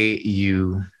way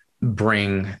you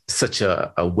bring such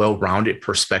a well-rounded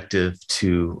perspective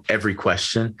to every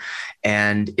question.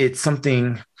 And it's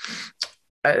something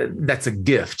that's a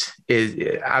gift.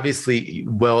 Is obviously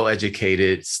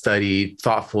well-educated, studied,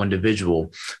 thoughtful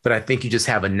individual, but I think you just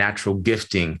have a natural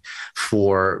gifting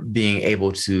for being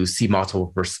able to see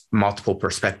multiple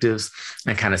perspectives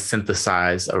and kind of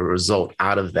synthesize a result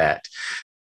out of that.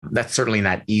 That's certainly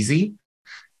not easy,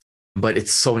 but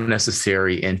it's so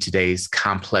necessary in today's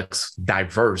complex,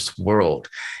 diverse world.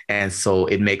 And so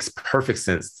it makes perfect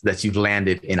sense that you've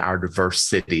landed in our diverse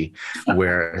city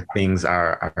where things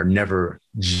are never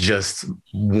just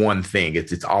one thing.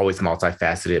 It's always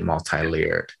multifaceted,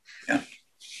 multi-layered. Yeah.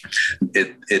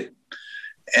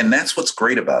 And that's what's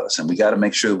great about us. And we got to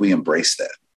make sure that we embrace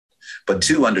that. But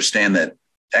to understand that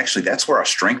actually that's where our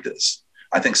strength is.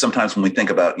 I think sometimes when we think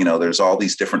about, there's all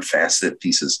these different faceted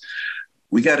pieces,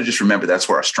 we got to just remember that's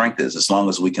where our strength is, as long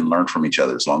as we can learn from each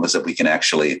other, as long as that we can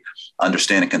actually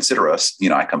understand and consider us.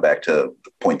 I come back to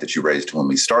the point that you raised when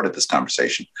we started this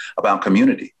conversation about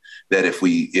community, that if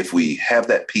we have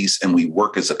that peace and we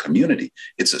work as a community,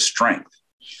 it's a strength.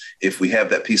 If we have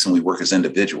that peace and we work as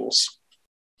individuals,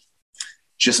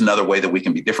 just another way that we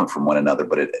can be different from one another,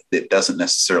 but it doesn't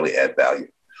necessarily add value.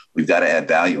 We've got to add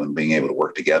value in being able to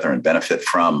work together and benefit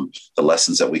from the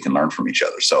lessons that we can learn from each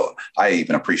other. So I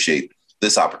even appreciate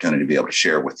this opportunity to be able to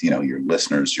share with, your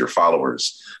listeners, your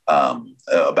followers,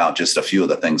 about just a few of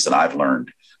the things that I've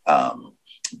learned.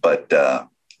 But I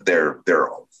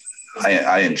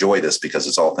enjoy this because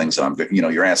it's all things that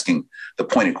you're asking the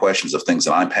pointed questions of things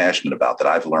that I'm passionate about, that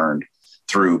I've learned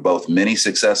through both many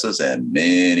successes and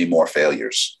many more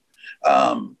failures,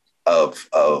 of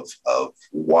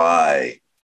why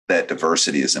that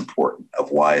diversity is important,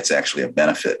 of why it's actually a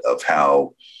benefit, of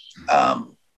how,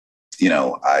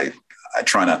 I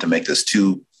try not to make this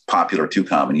too popular, too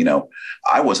common.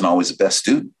 I wasn't always the best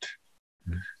student.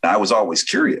 I was always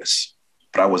curious,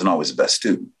 but I wasn't always the best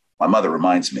student. My mother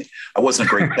reminds me I wasn't a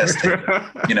great test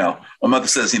taker. My mother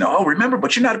says, oh, remember,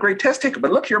 but you're not a great test taker,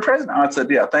 but look, you're a president. I said,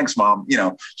 yeah, thanks, Mom.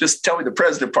 Just tell me the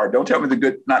president part. Don't tell me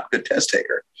the not good test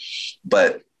taker.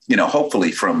 But,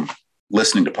 hopefully from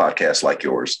listening to podcasts like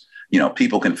yours,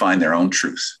 people can find their own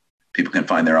truth. People can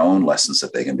find their own lessons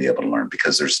that they can be able to learn,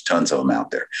 because there's tons of them out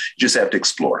there. You just have to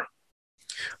explore.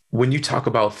 When you talk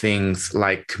about things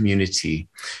like community,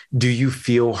 do you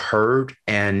feel heard?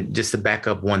 And just to back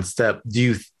up one step, do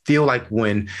you feel like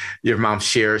when your mom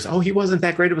shares, oh, he wasn't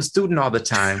that great of a student all the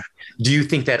time, do you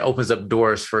think that opens up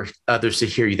doors for others to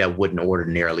hear you that wouldn't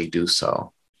ordinarily do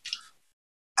so?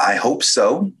 I hope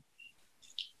so.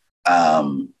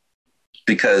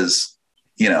 Because,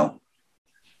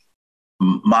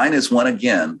 mine is one,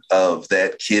 again, of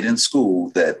that kid in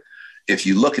school that if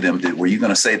you look at him, were you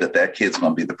going to say that kid's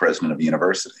going to be the president of the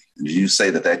university? Did you say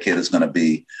that kid is going to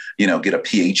be, get a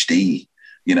PhD,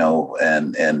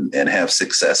 and have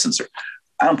success? And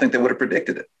I don't think they would have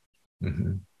predicted it.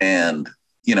 Mm-hmm. And,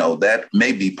 that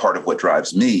may be part of what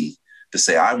drives me to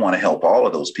say, I want to help all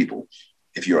of those people.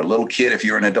 If you're a little kid, if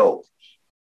you're an adult,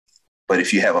 but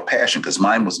if you have a passion, because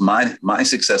my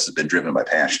success has been driven by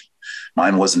passion.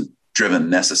 Mine wasn't driven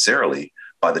necessarily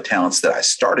by the talents that I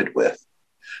started with,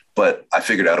 but I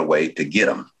figured out a way to get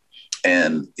them.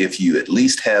 And if you at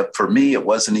least have, for me, it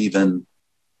was the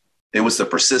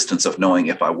persistence of knowing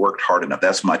if I worked hard enough.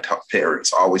 That's my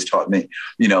parents always taught me,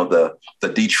 the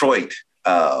Detroit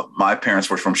My parents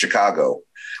were from Chicago.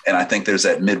 And I think there's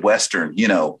that Midwestern,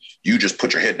 you just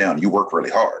put your head down, you work really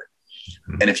hard.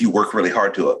 And if you work really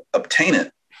hard to obtain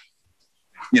it,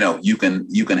 you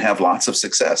can have lots of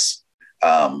success.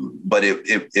 But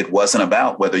it wasn't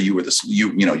about whether you were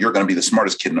you're going to be the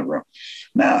smartest kid in the room.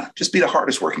 Nah, just be the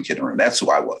hardest working kid in the room. That's who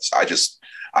I was. I just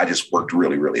worked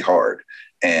really, really hard.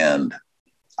 And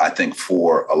I think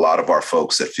for a lot of our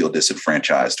folks that feel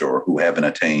disenfranchised or who haven't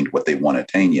attained what they want to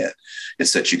attain yet,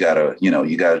 it's that you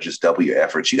gotta just double your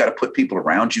efforts. You got to put people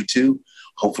around you too,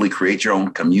 hopefully create your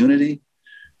own community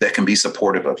that can be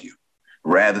supportive of you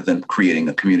rather than creating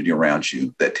a community around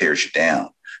you that tears you down.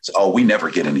 So, we never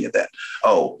get any of that.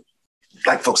 Oh,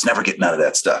 Black folks never get none of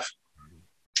that stuff.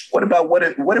 What about what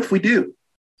if we do?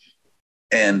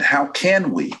 And how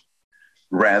can we,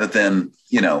 rather than,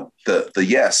 the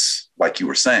yes, like you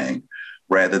were saying,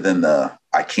 rather than the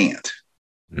I can't.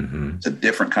 Mm-hmm. It's a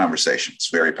different conversation. It's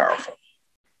very powerful.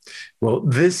 Well,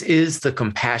 this is the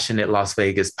Compassionate Las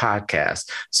Vegas podcast.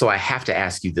 So I have to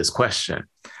ask you this question.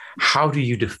 How do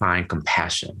you define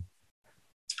compassion?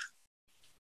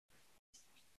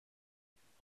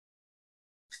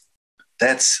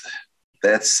 That's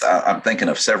I'm thinking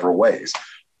of several ways.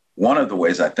 One of the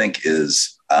ways I think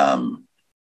is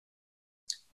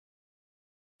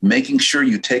making sure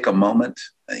you take a moment.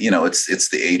 It's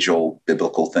the age-old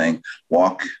biblical thing.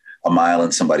 Walk a mile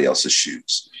in somebody else's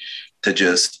shoes. To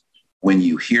just, when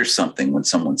you hear something, when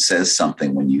someone says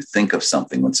something, when you think of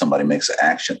something, when somebody makes an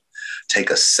action, take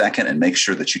a second and make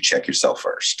sure that you check yourself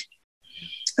first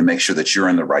and make sure that you're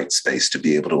in the right space to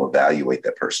be able to evaluate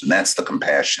that person. That's the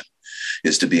compassion,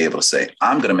 is to be able to say,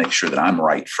 I'm going to make sure that I'm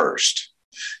right first.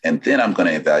 And then I'm going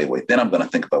to evaluate. Then I'm going to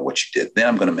think about what you did. Then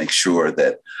I'm going to make sure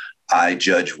that I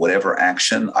judge whatever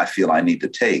action I feel I need to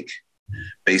take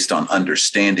based on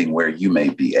understanding where you may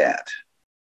be at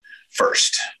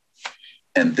first.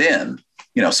 And then,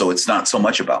 so it's not so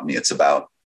much about me. It's about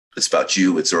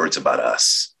you. It's about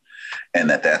us. And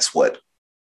that's what,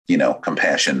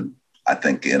 compassion, I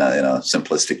think in a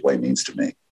simplistic way means to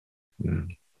me.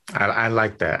 I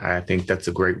like that. I think that's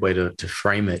a great way to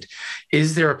frame it.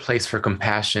 Is there a place for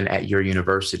compassion at your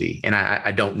university? And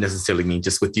I don't necessarily mean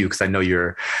just with you, because I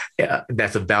know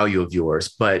that's a value of yours,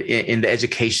 but in the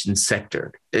education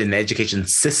sector, in the education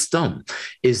system,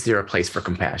 is there a place for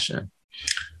compassion?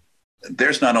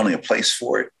 There's not only a place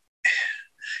for it.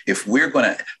 If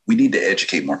we need to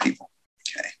educate more people.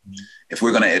 Okay. If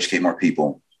we're going to educate more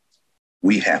people,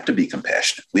 we have to be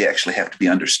compassionate. We actually have to be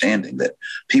understanding that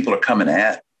people are coming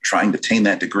at trying to attain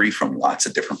that degree from lots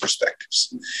of different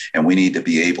perspectives. And we need to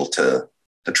be able to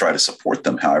try to support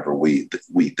them however we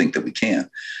think that we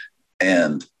can.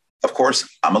 And of course,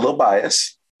 I'm a little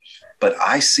biased, but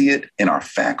I see it in our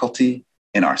faculty,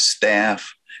 in our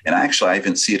staff, and actually I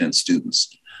even see it in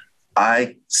students.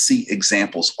 I see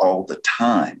examples all the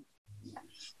time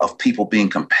of people being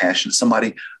compassionate.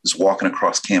 Somebody is walking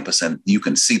across campus and you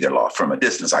can see they're lost. From a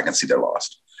distance, I can see they're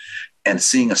lost. And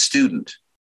seeing a student,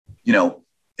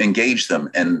 engage them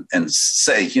and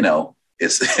say,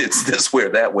 it's this way or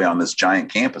that way on this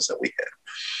giant campus that we have,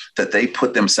 that they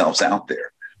put themselves out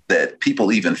there, that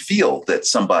people even feel that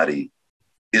somebody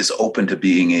is open to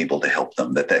being able to help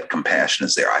them, that compassion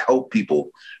is there. I hope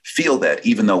people feel that,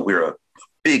 even though we're a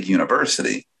big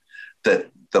university,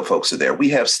 that the folks are there. We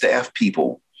have staff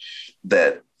people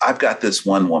that I've got this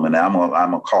one woman, I'm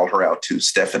going to call her out too,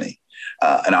 Stephanie,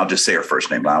 and I'll just say her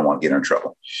first name. I don't want to get her in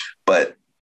trouble, but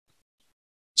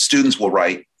students will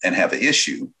write and have an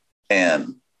issue,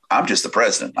 and I'm just the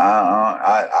president.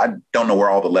 I don't know where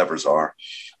all the levers are.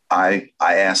 I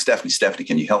asked Stephanie,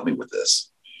 can you help me with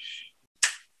this?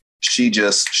 She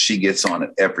gets on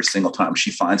it every single time.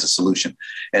 She finds a solution.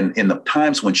 And in the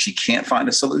times when she can't find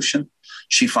a solution,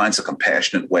 she finds a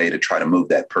compassionate way to try to move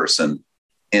that person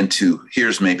into,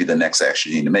 here's maybe the next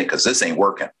action you need to make, because this ain't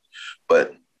working,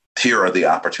 but here are the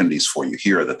opportunities for you.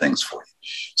 Here are the things for you.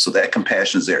 So that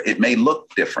compassion is there. It may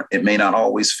look different. It may not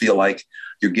always feel like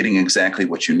you're getting exactly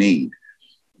what you need,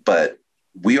 but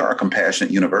we are a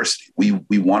compassionate university.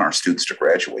 We want our students to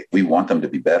graduate. We want them to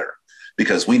be better,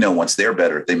 because we know once they're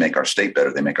better, they make our state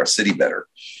better. They make our city better.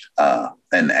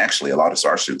 And actually, a lot of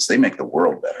our students, they make the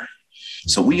world better.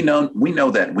 So we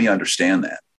know that, we understand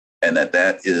that. And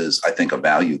that is, I think, a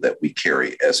value that we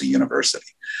carry as a university.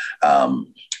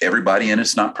 Everybody in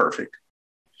it's not perfect.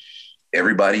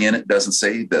 Everybody in it doesn't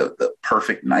say the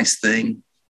perfect, nice thing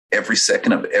every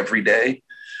second of every day.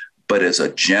 But as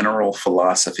a general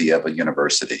philosophy of a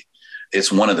university,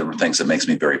 it's one of the things that makes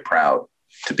me very proud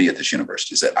to be at this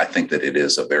university, is that I think that it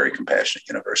is a very compassionate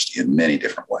university in many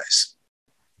different ways.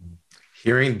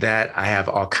 Hearing that, I have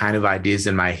all kind of ideas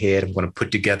in my head. I'm going to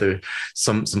put together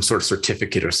some sort of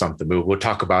certificate or something. We'll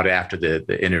talk about it after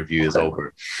the interview is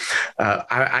over.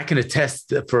 I can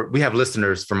attest we have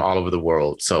listeners from all over the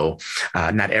world, so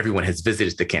not everyone has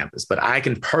visited the campus, but I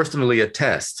can personally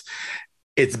attest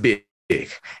it's big.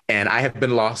 And I have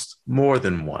been lost more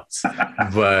than once,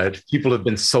 but people have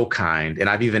been so kind. And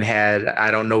I've even had,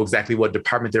 I don't know exactly what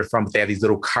department they're from, but they have these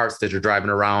little carts that you're driving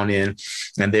around in,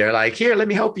 and they're like, here, let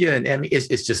me help you. And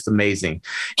it's just amazing.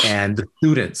 And the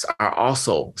students are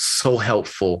also so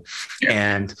helpful. Yeah.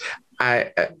 And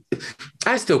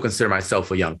I still consider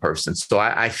myself a young person. So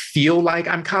I feel like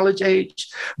I'm college age,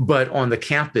 but on the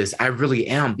campus, I really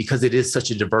am, because it is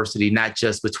such a diversity, not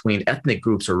just between ethnic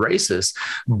groups or races,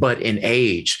 but in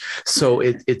age. So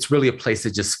it's really a place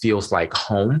that just feels like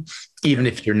home, even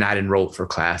if you're not enrolled for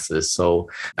classes. So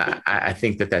I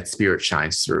think that spirit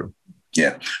shines through.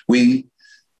 Yeah, we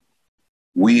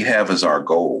have as our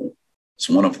goal, it's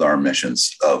one of our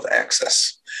missions, of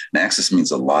access. And access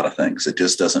means a lot of things. It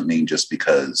just doesn't mean just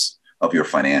because of your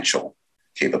financial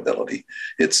capability.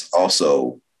 It's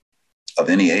also of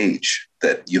any age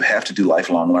that you have to do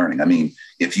lifelong learning. I mean,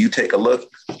 if you take a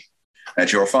look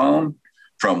at your phone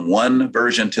from one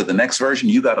version to the next version,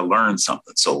 you got to learn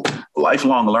something. So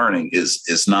lifelong learning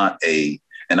is not an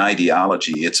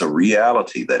ideology. It's a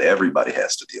reality that everybody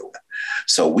has to deal with.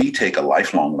 So we take a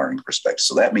lifelong learning perspective.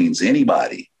 So that means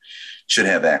anybody should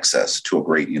have access to a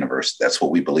great university. That's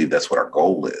what we believe. That's what our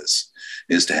goal is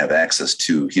to have access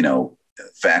to,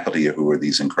 faculty who are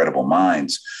these incredible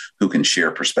minds who can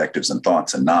share perspectives and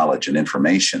thoughts and knowledge and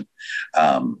information,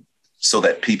 so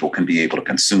that people can be able to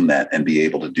consume that and be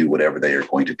able to do whatever they are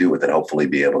going to do with it, hopefully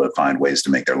be able to find ways to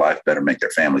make their life better, make their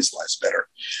families' lives better.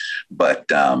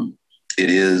 But I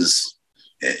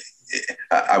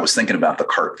was thinking about the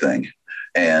cart thing.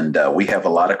 And we have a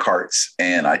lot of carts.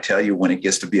 And I tell you, when it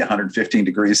gets to be 115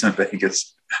 degrees in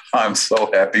Vegas, I'm so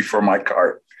happy for my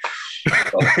cart.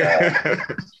 But,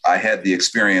 I had the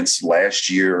experience last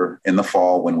year in the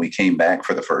fall when we came back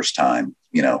for the first time,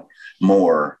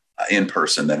 more in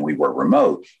person than we were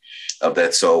remote of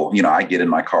that. So, I get in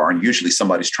my car and usually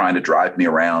somebody's trying to drive me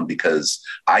around because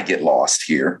I get lost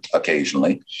here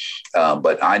occasionally.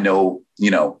 But I know,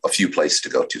 a few places to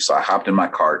go to. So I hopped in my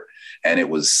cart. And it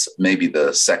was maybe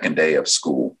the second day of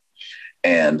school.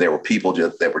 And there were people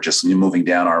that were just moving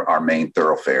down our main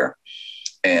thoroughfare.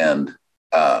 And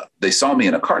they saw me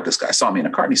in a cart. This guy saw me in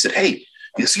a cart and he said, "Hey,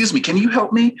 excuse me, can you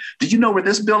help me? Do you know where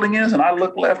this building is?" And I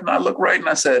look left and I look right. And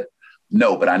I said,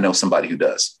 "No, but I know somebody who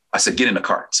does." I said, "Get in the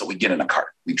cart." So we get in a cart.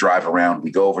 We drive around.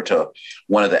 We go over to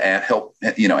one of the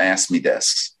Ask Me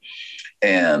desks.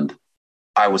 And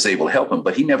I was able to help him,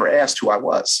 but he never asked who I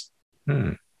was.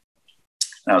 And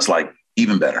I was like,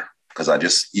 even better,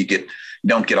 because you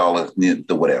don't get all of the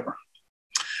whatever.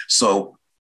 So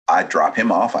I drop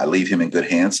him off. I leave him in good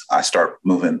hands. I start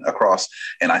moving across.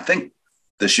 And I think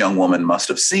this young woman must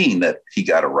have seen that he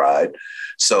got a ride.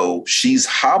 So she's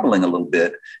hobbling a little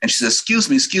bit. And she says,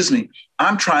 excuse me.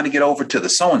 I'm trying to get over to the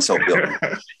so-and-so building.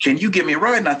 Can you give me a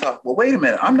ride? And I thought, well, wait a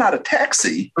minute. I'm not a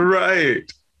taxi.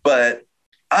 Right. But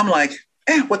I'm like,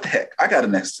 what the heck? I got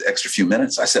an extra few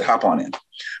minutes. I said, hop on in.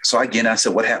 So again, I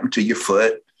said, what happened to your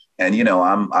foot? And,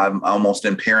 I'm almost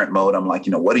in parent mode. I'm like,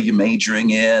 what are you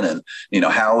majoring in? And,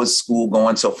 how is school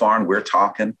going so far? And we're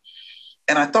talking.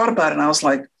 And I thought about it and I was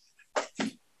like,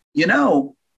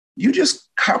 you just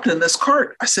hopped in this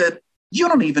cart. I said, you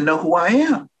don't even know who I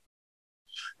am.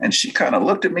 And she kind of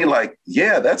looked at me like,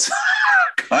 yeah, that's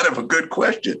kind of a good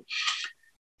question.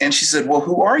 And she said, well,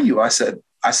 who are you? I said,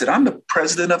 I'm the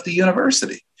president of the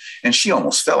university. And she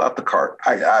almost fell out the cart.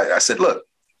 I said, look,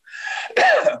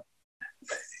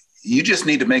 you just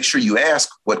need to make sure you ask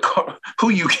who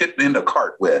you get in the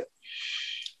cart with.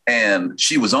 And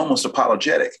she was almost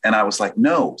apologetic. And I was like,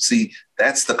 no, see,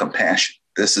 that's the compassion.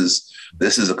 This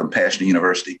is a compassionate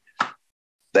university.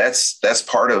 That's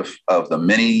part of the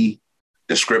many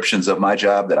descriptions of my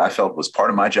job that I felt was part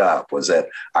of my job, was that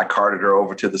I carted her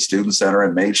over to the student center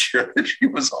and made sure that she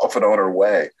was off and on her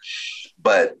way.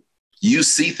 But you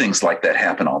see things like that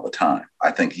happen all the time.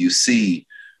 I think you see,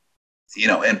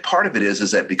 and part of it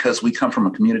is that because we come from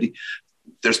a community,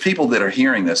 there's people that are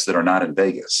hearing this that are not in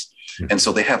Vegas. And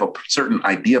so they have a certain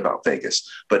idea about Vegas,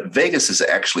 but Vegas is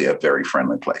actually a very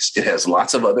friendly place. It has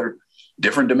lots of other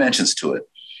different dimensions to it,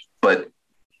 but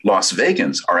Las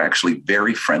Vegans are actually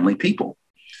very friendly people.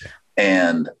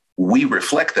 And we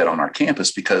reflect that on our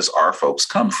campus because our folks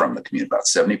come from the community. About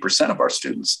 70% of our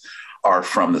students are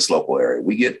from this local area.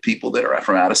 We get people that are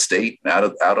from out of state, out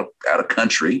of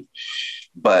country,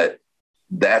 but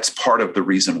that's part of the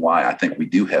reason why I think we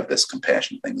do have this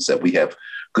compassion thing, is that we have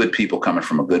good people coming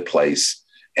from a good place.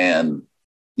 And,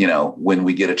 when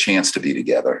we get a chance to be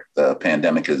together, the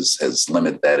pandemic has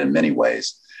limited that in many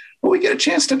ways, but we get a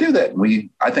chance to do that.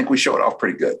 I think we show it off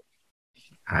pretty good.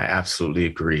 I absolutely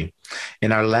agree.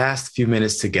 In our last few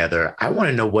minutes together, I want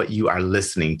to know what you are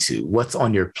listening to. What's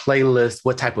on your playlist?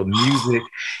 What type of music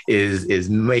is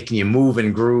making you move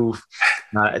and groove?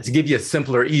 To give you a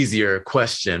simpler, easier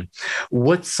question,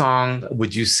 what song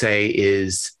would you say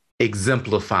is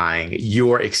exemplifying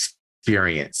your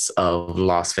experience of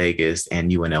Las Vegas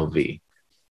and UNLV?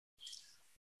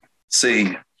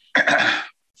 See,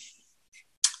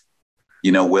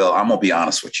 Will, I'm gonna be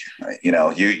honest with you.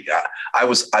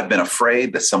 I've been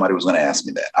afraid that somebody was going to ask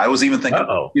me that. I was even thinking,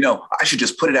 I should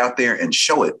just put it out there and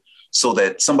show it so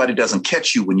that somebody doesn't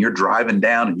catch you when you're driving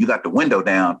down and you got the window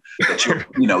down, that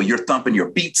you're thumping your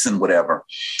beats and whatever.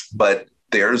 But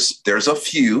there's a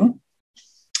few,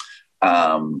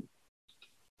 and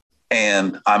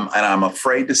I'm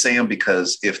afraid to say them,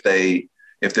 because if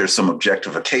there's some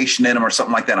objectification in them or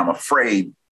something like that, I'm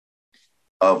afraid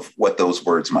of what those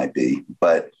words might be.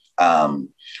 But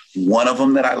one of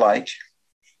them that I like,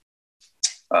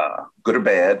 good or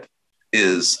bad,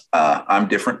 is I'm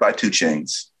Different by 2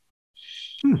 Chainz.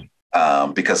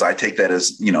 Because I take that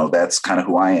as, that's kind of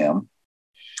who I am.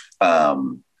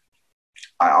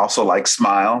 I also like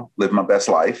Smile, Live My Best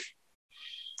Life,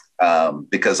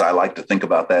 because I like to think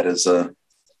about that as a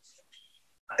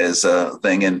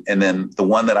thing. And then the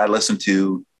one that I listen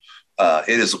to,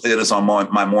 it is on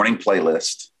my morning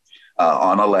playlist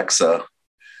on Alexa,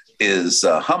 is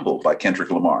Humble by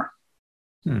Kendrick Lamar.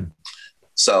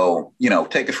 So,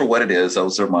 take it for what it is.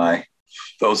 Those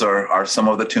are some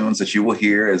of the tunes that you will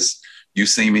hear as you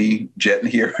see me jetting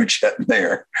here or jetting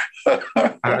there.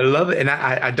 I love it. And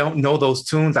I don't know those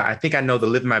tunes. I think I know the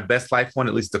Live My Best Life one,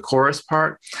 at least the chorus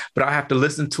part, but I'll have to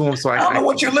listen to them. So I don't know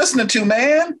what you're listening to,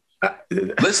 man.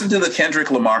 Listen to the Kendrick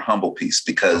Lamar Humble piece,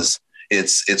 because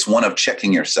it's one of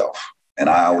checking yourself. And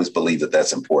I always believe that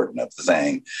that's important, of the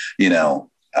saying,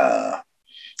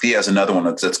 he has another one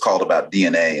that's called About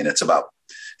DNA, and it's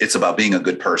about being a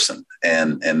good person,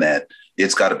 and that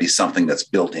it's got to be something that's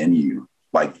built in you,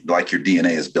 like your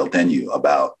DNA is built in you,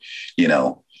 about,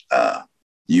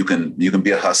 you can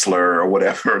be a hustler or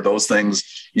whatever, those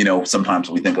things, sometimes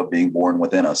we think of being born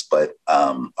within us, but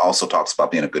also talks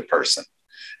about being a good person.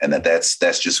 And that's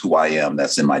just who I am.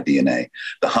 That's in my DNA.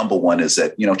 The humble one is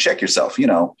that, check yourself,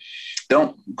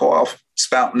 don't go off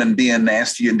spouting and being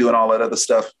nasty and doing all that other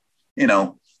stuff.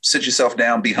 Sit yourself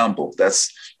down, be humble.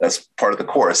 That's part of the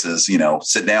chorus is,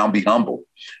 sit down, be humble.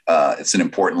 It's an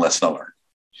important lesson to learn.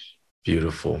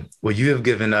 Beautiful. Well, you have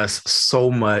given us so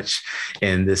much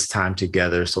in this time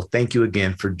together. So thank you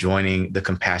again for joining the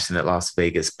Compassionate Las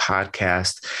Vegas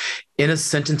podcast. In a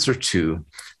sentence or two,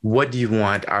 what do you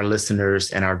want our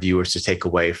listeners and our viewers to take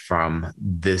away from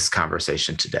this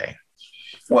conversation today?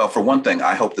 Well, for one thing,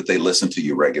 I hope that they listen to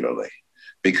you regularly,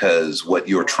 because what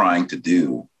you're trying to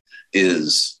do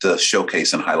is to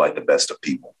showcase and highlight the best of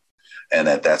people. And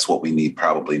that's what we need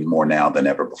probably more now than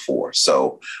ever before.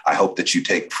 So I hope that you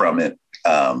take from it.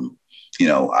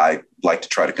 I like to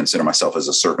try to consider myself as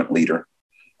a servant leader,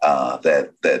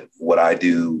 that what I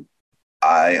do,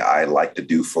 I like to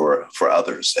do for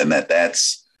others. And that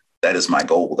is my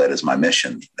goal. That is my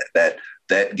mission. That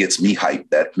gets me hyped.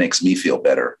 That makes me feel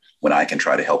better when I can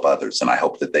try to help others. And I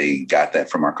hope that they got that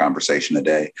from our conversation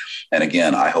today. And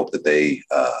again, I hope that they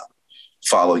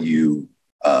follow you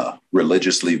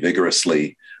religiously,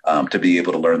 vigorously, to be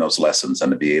able to learn those lessons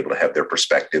and to be able to have their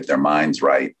perspective, their minds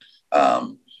right,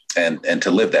 and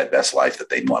to live that best life that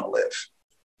they want to live.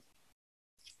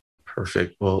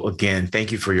 Perfect. Well, again,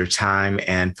 thank you for your time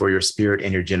and for your spirit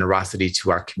and your generosity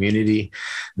to our community.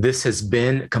 This has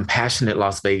been Compassionate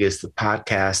Las Vegas, the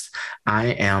podcast. I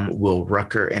am Will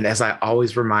Rucker. And as I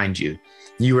always remind you,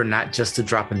 you are not just a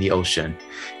drop in the ocean.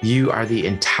 You are the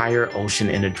entire ocean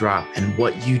in a drop, and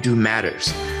what you do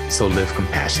matters. So live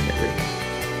compassionately.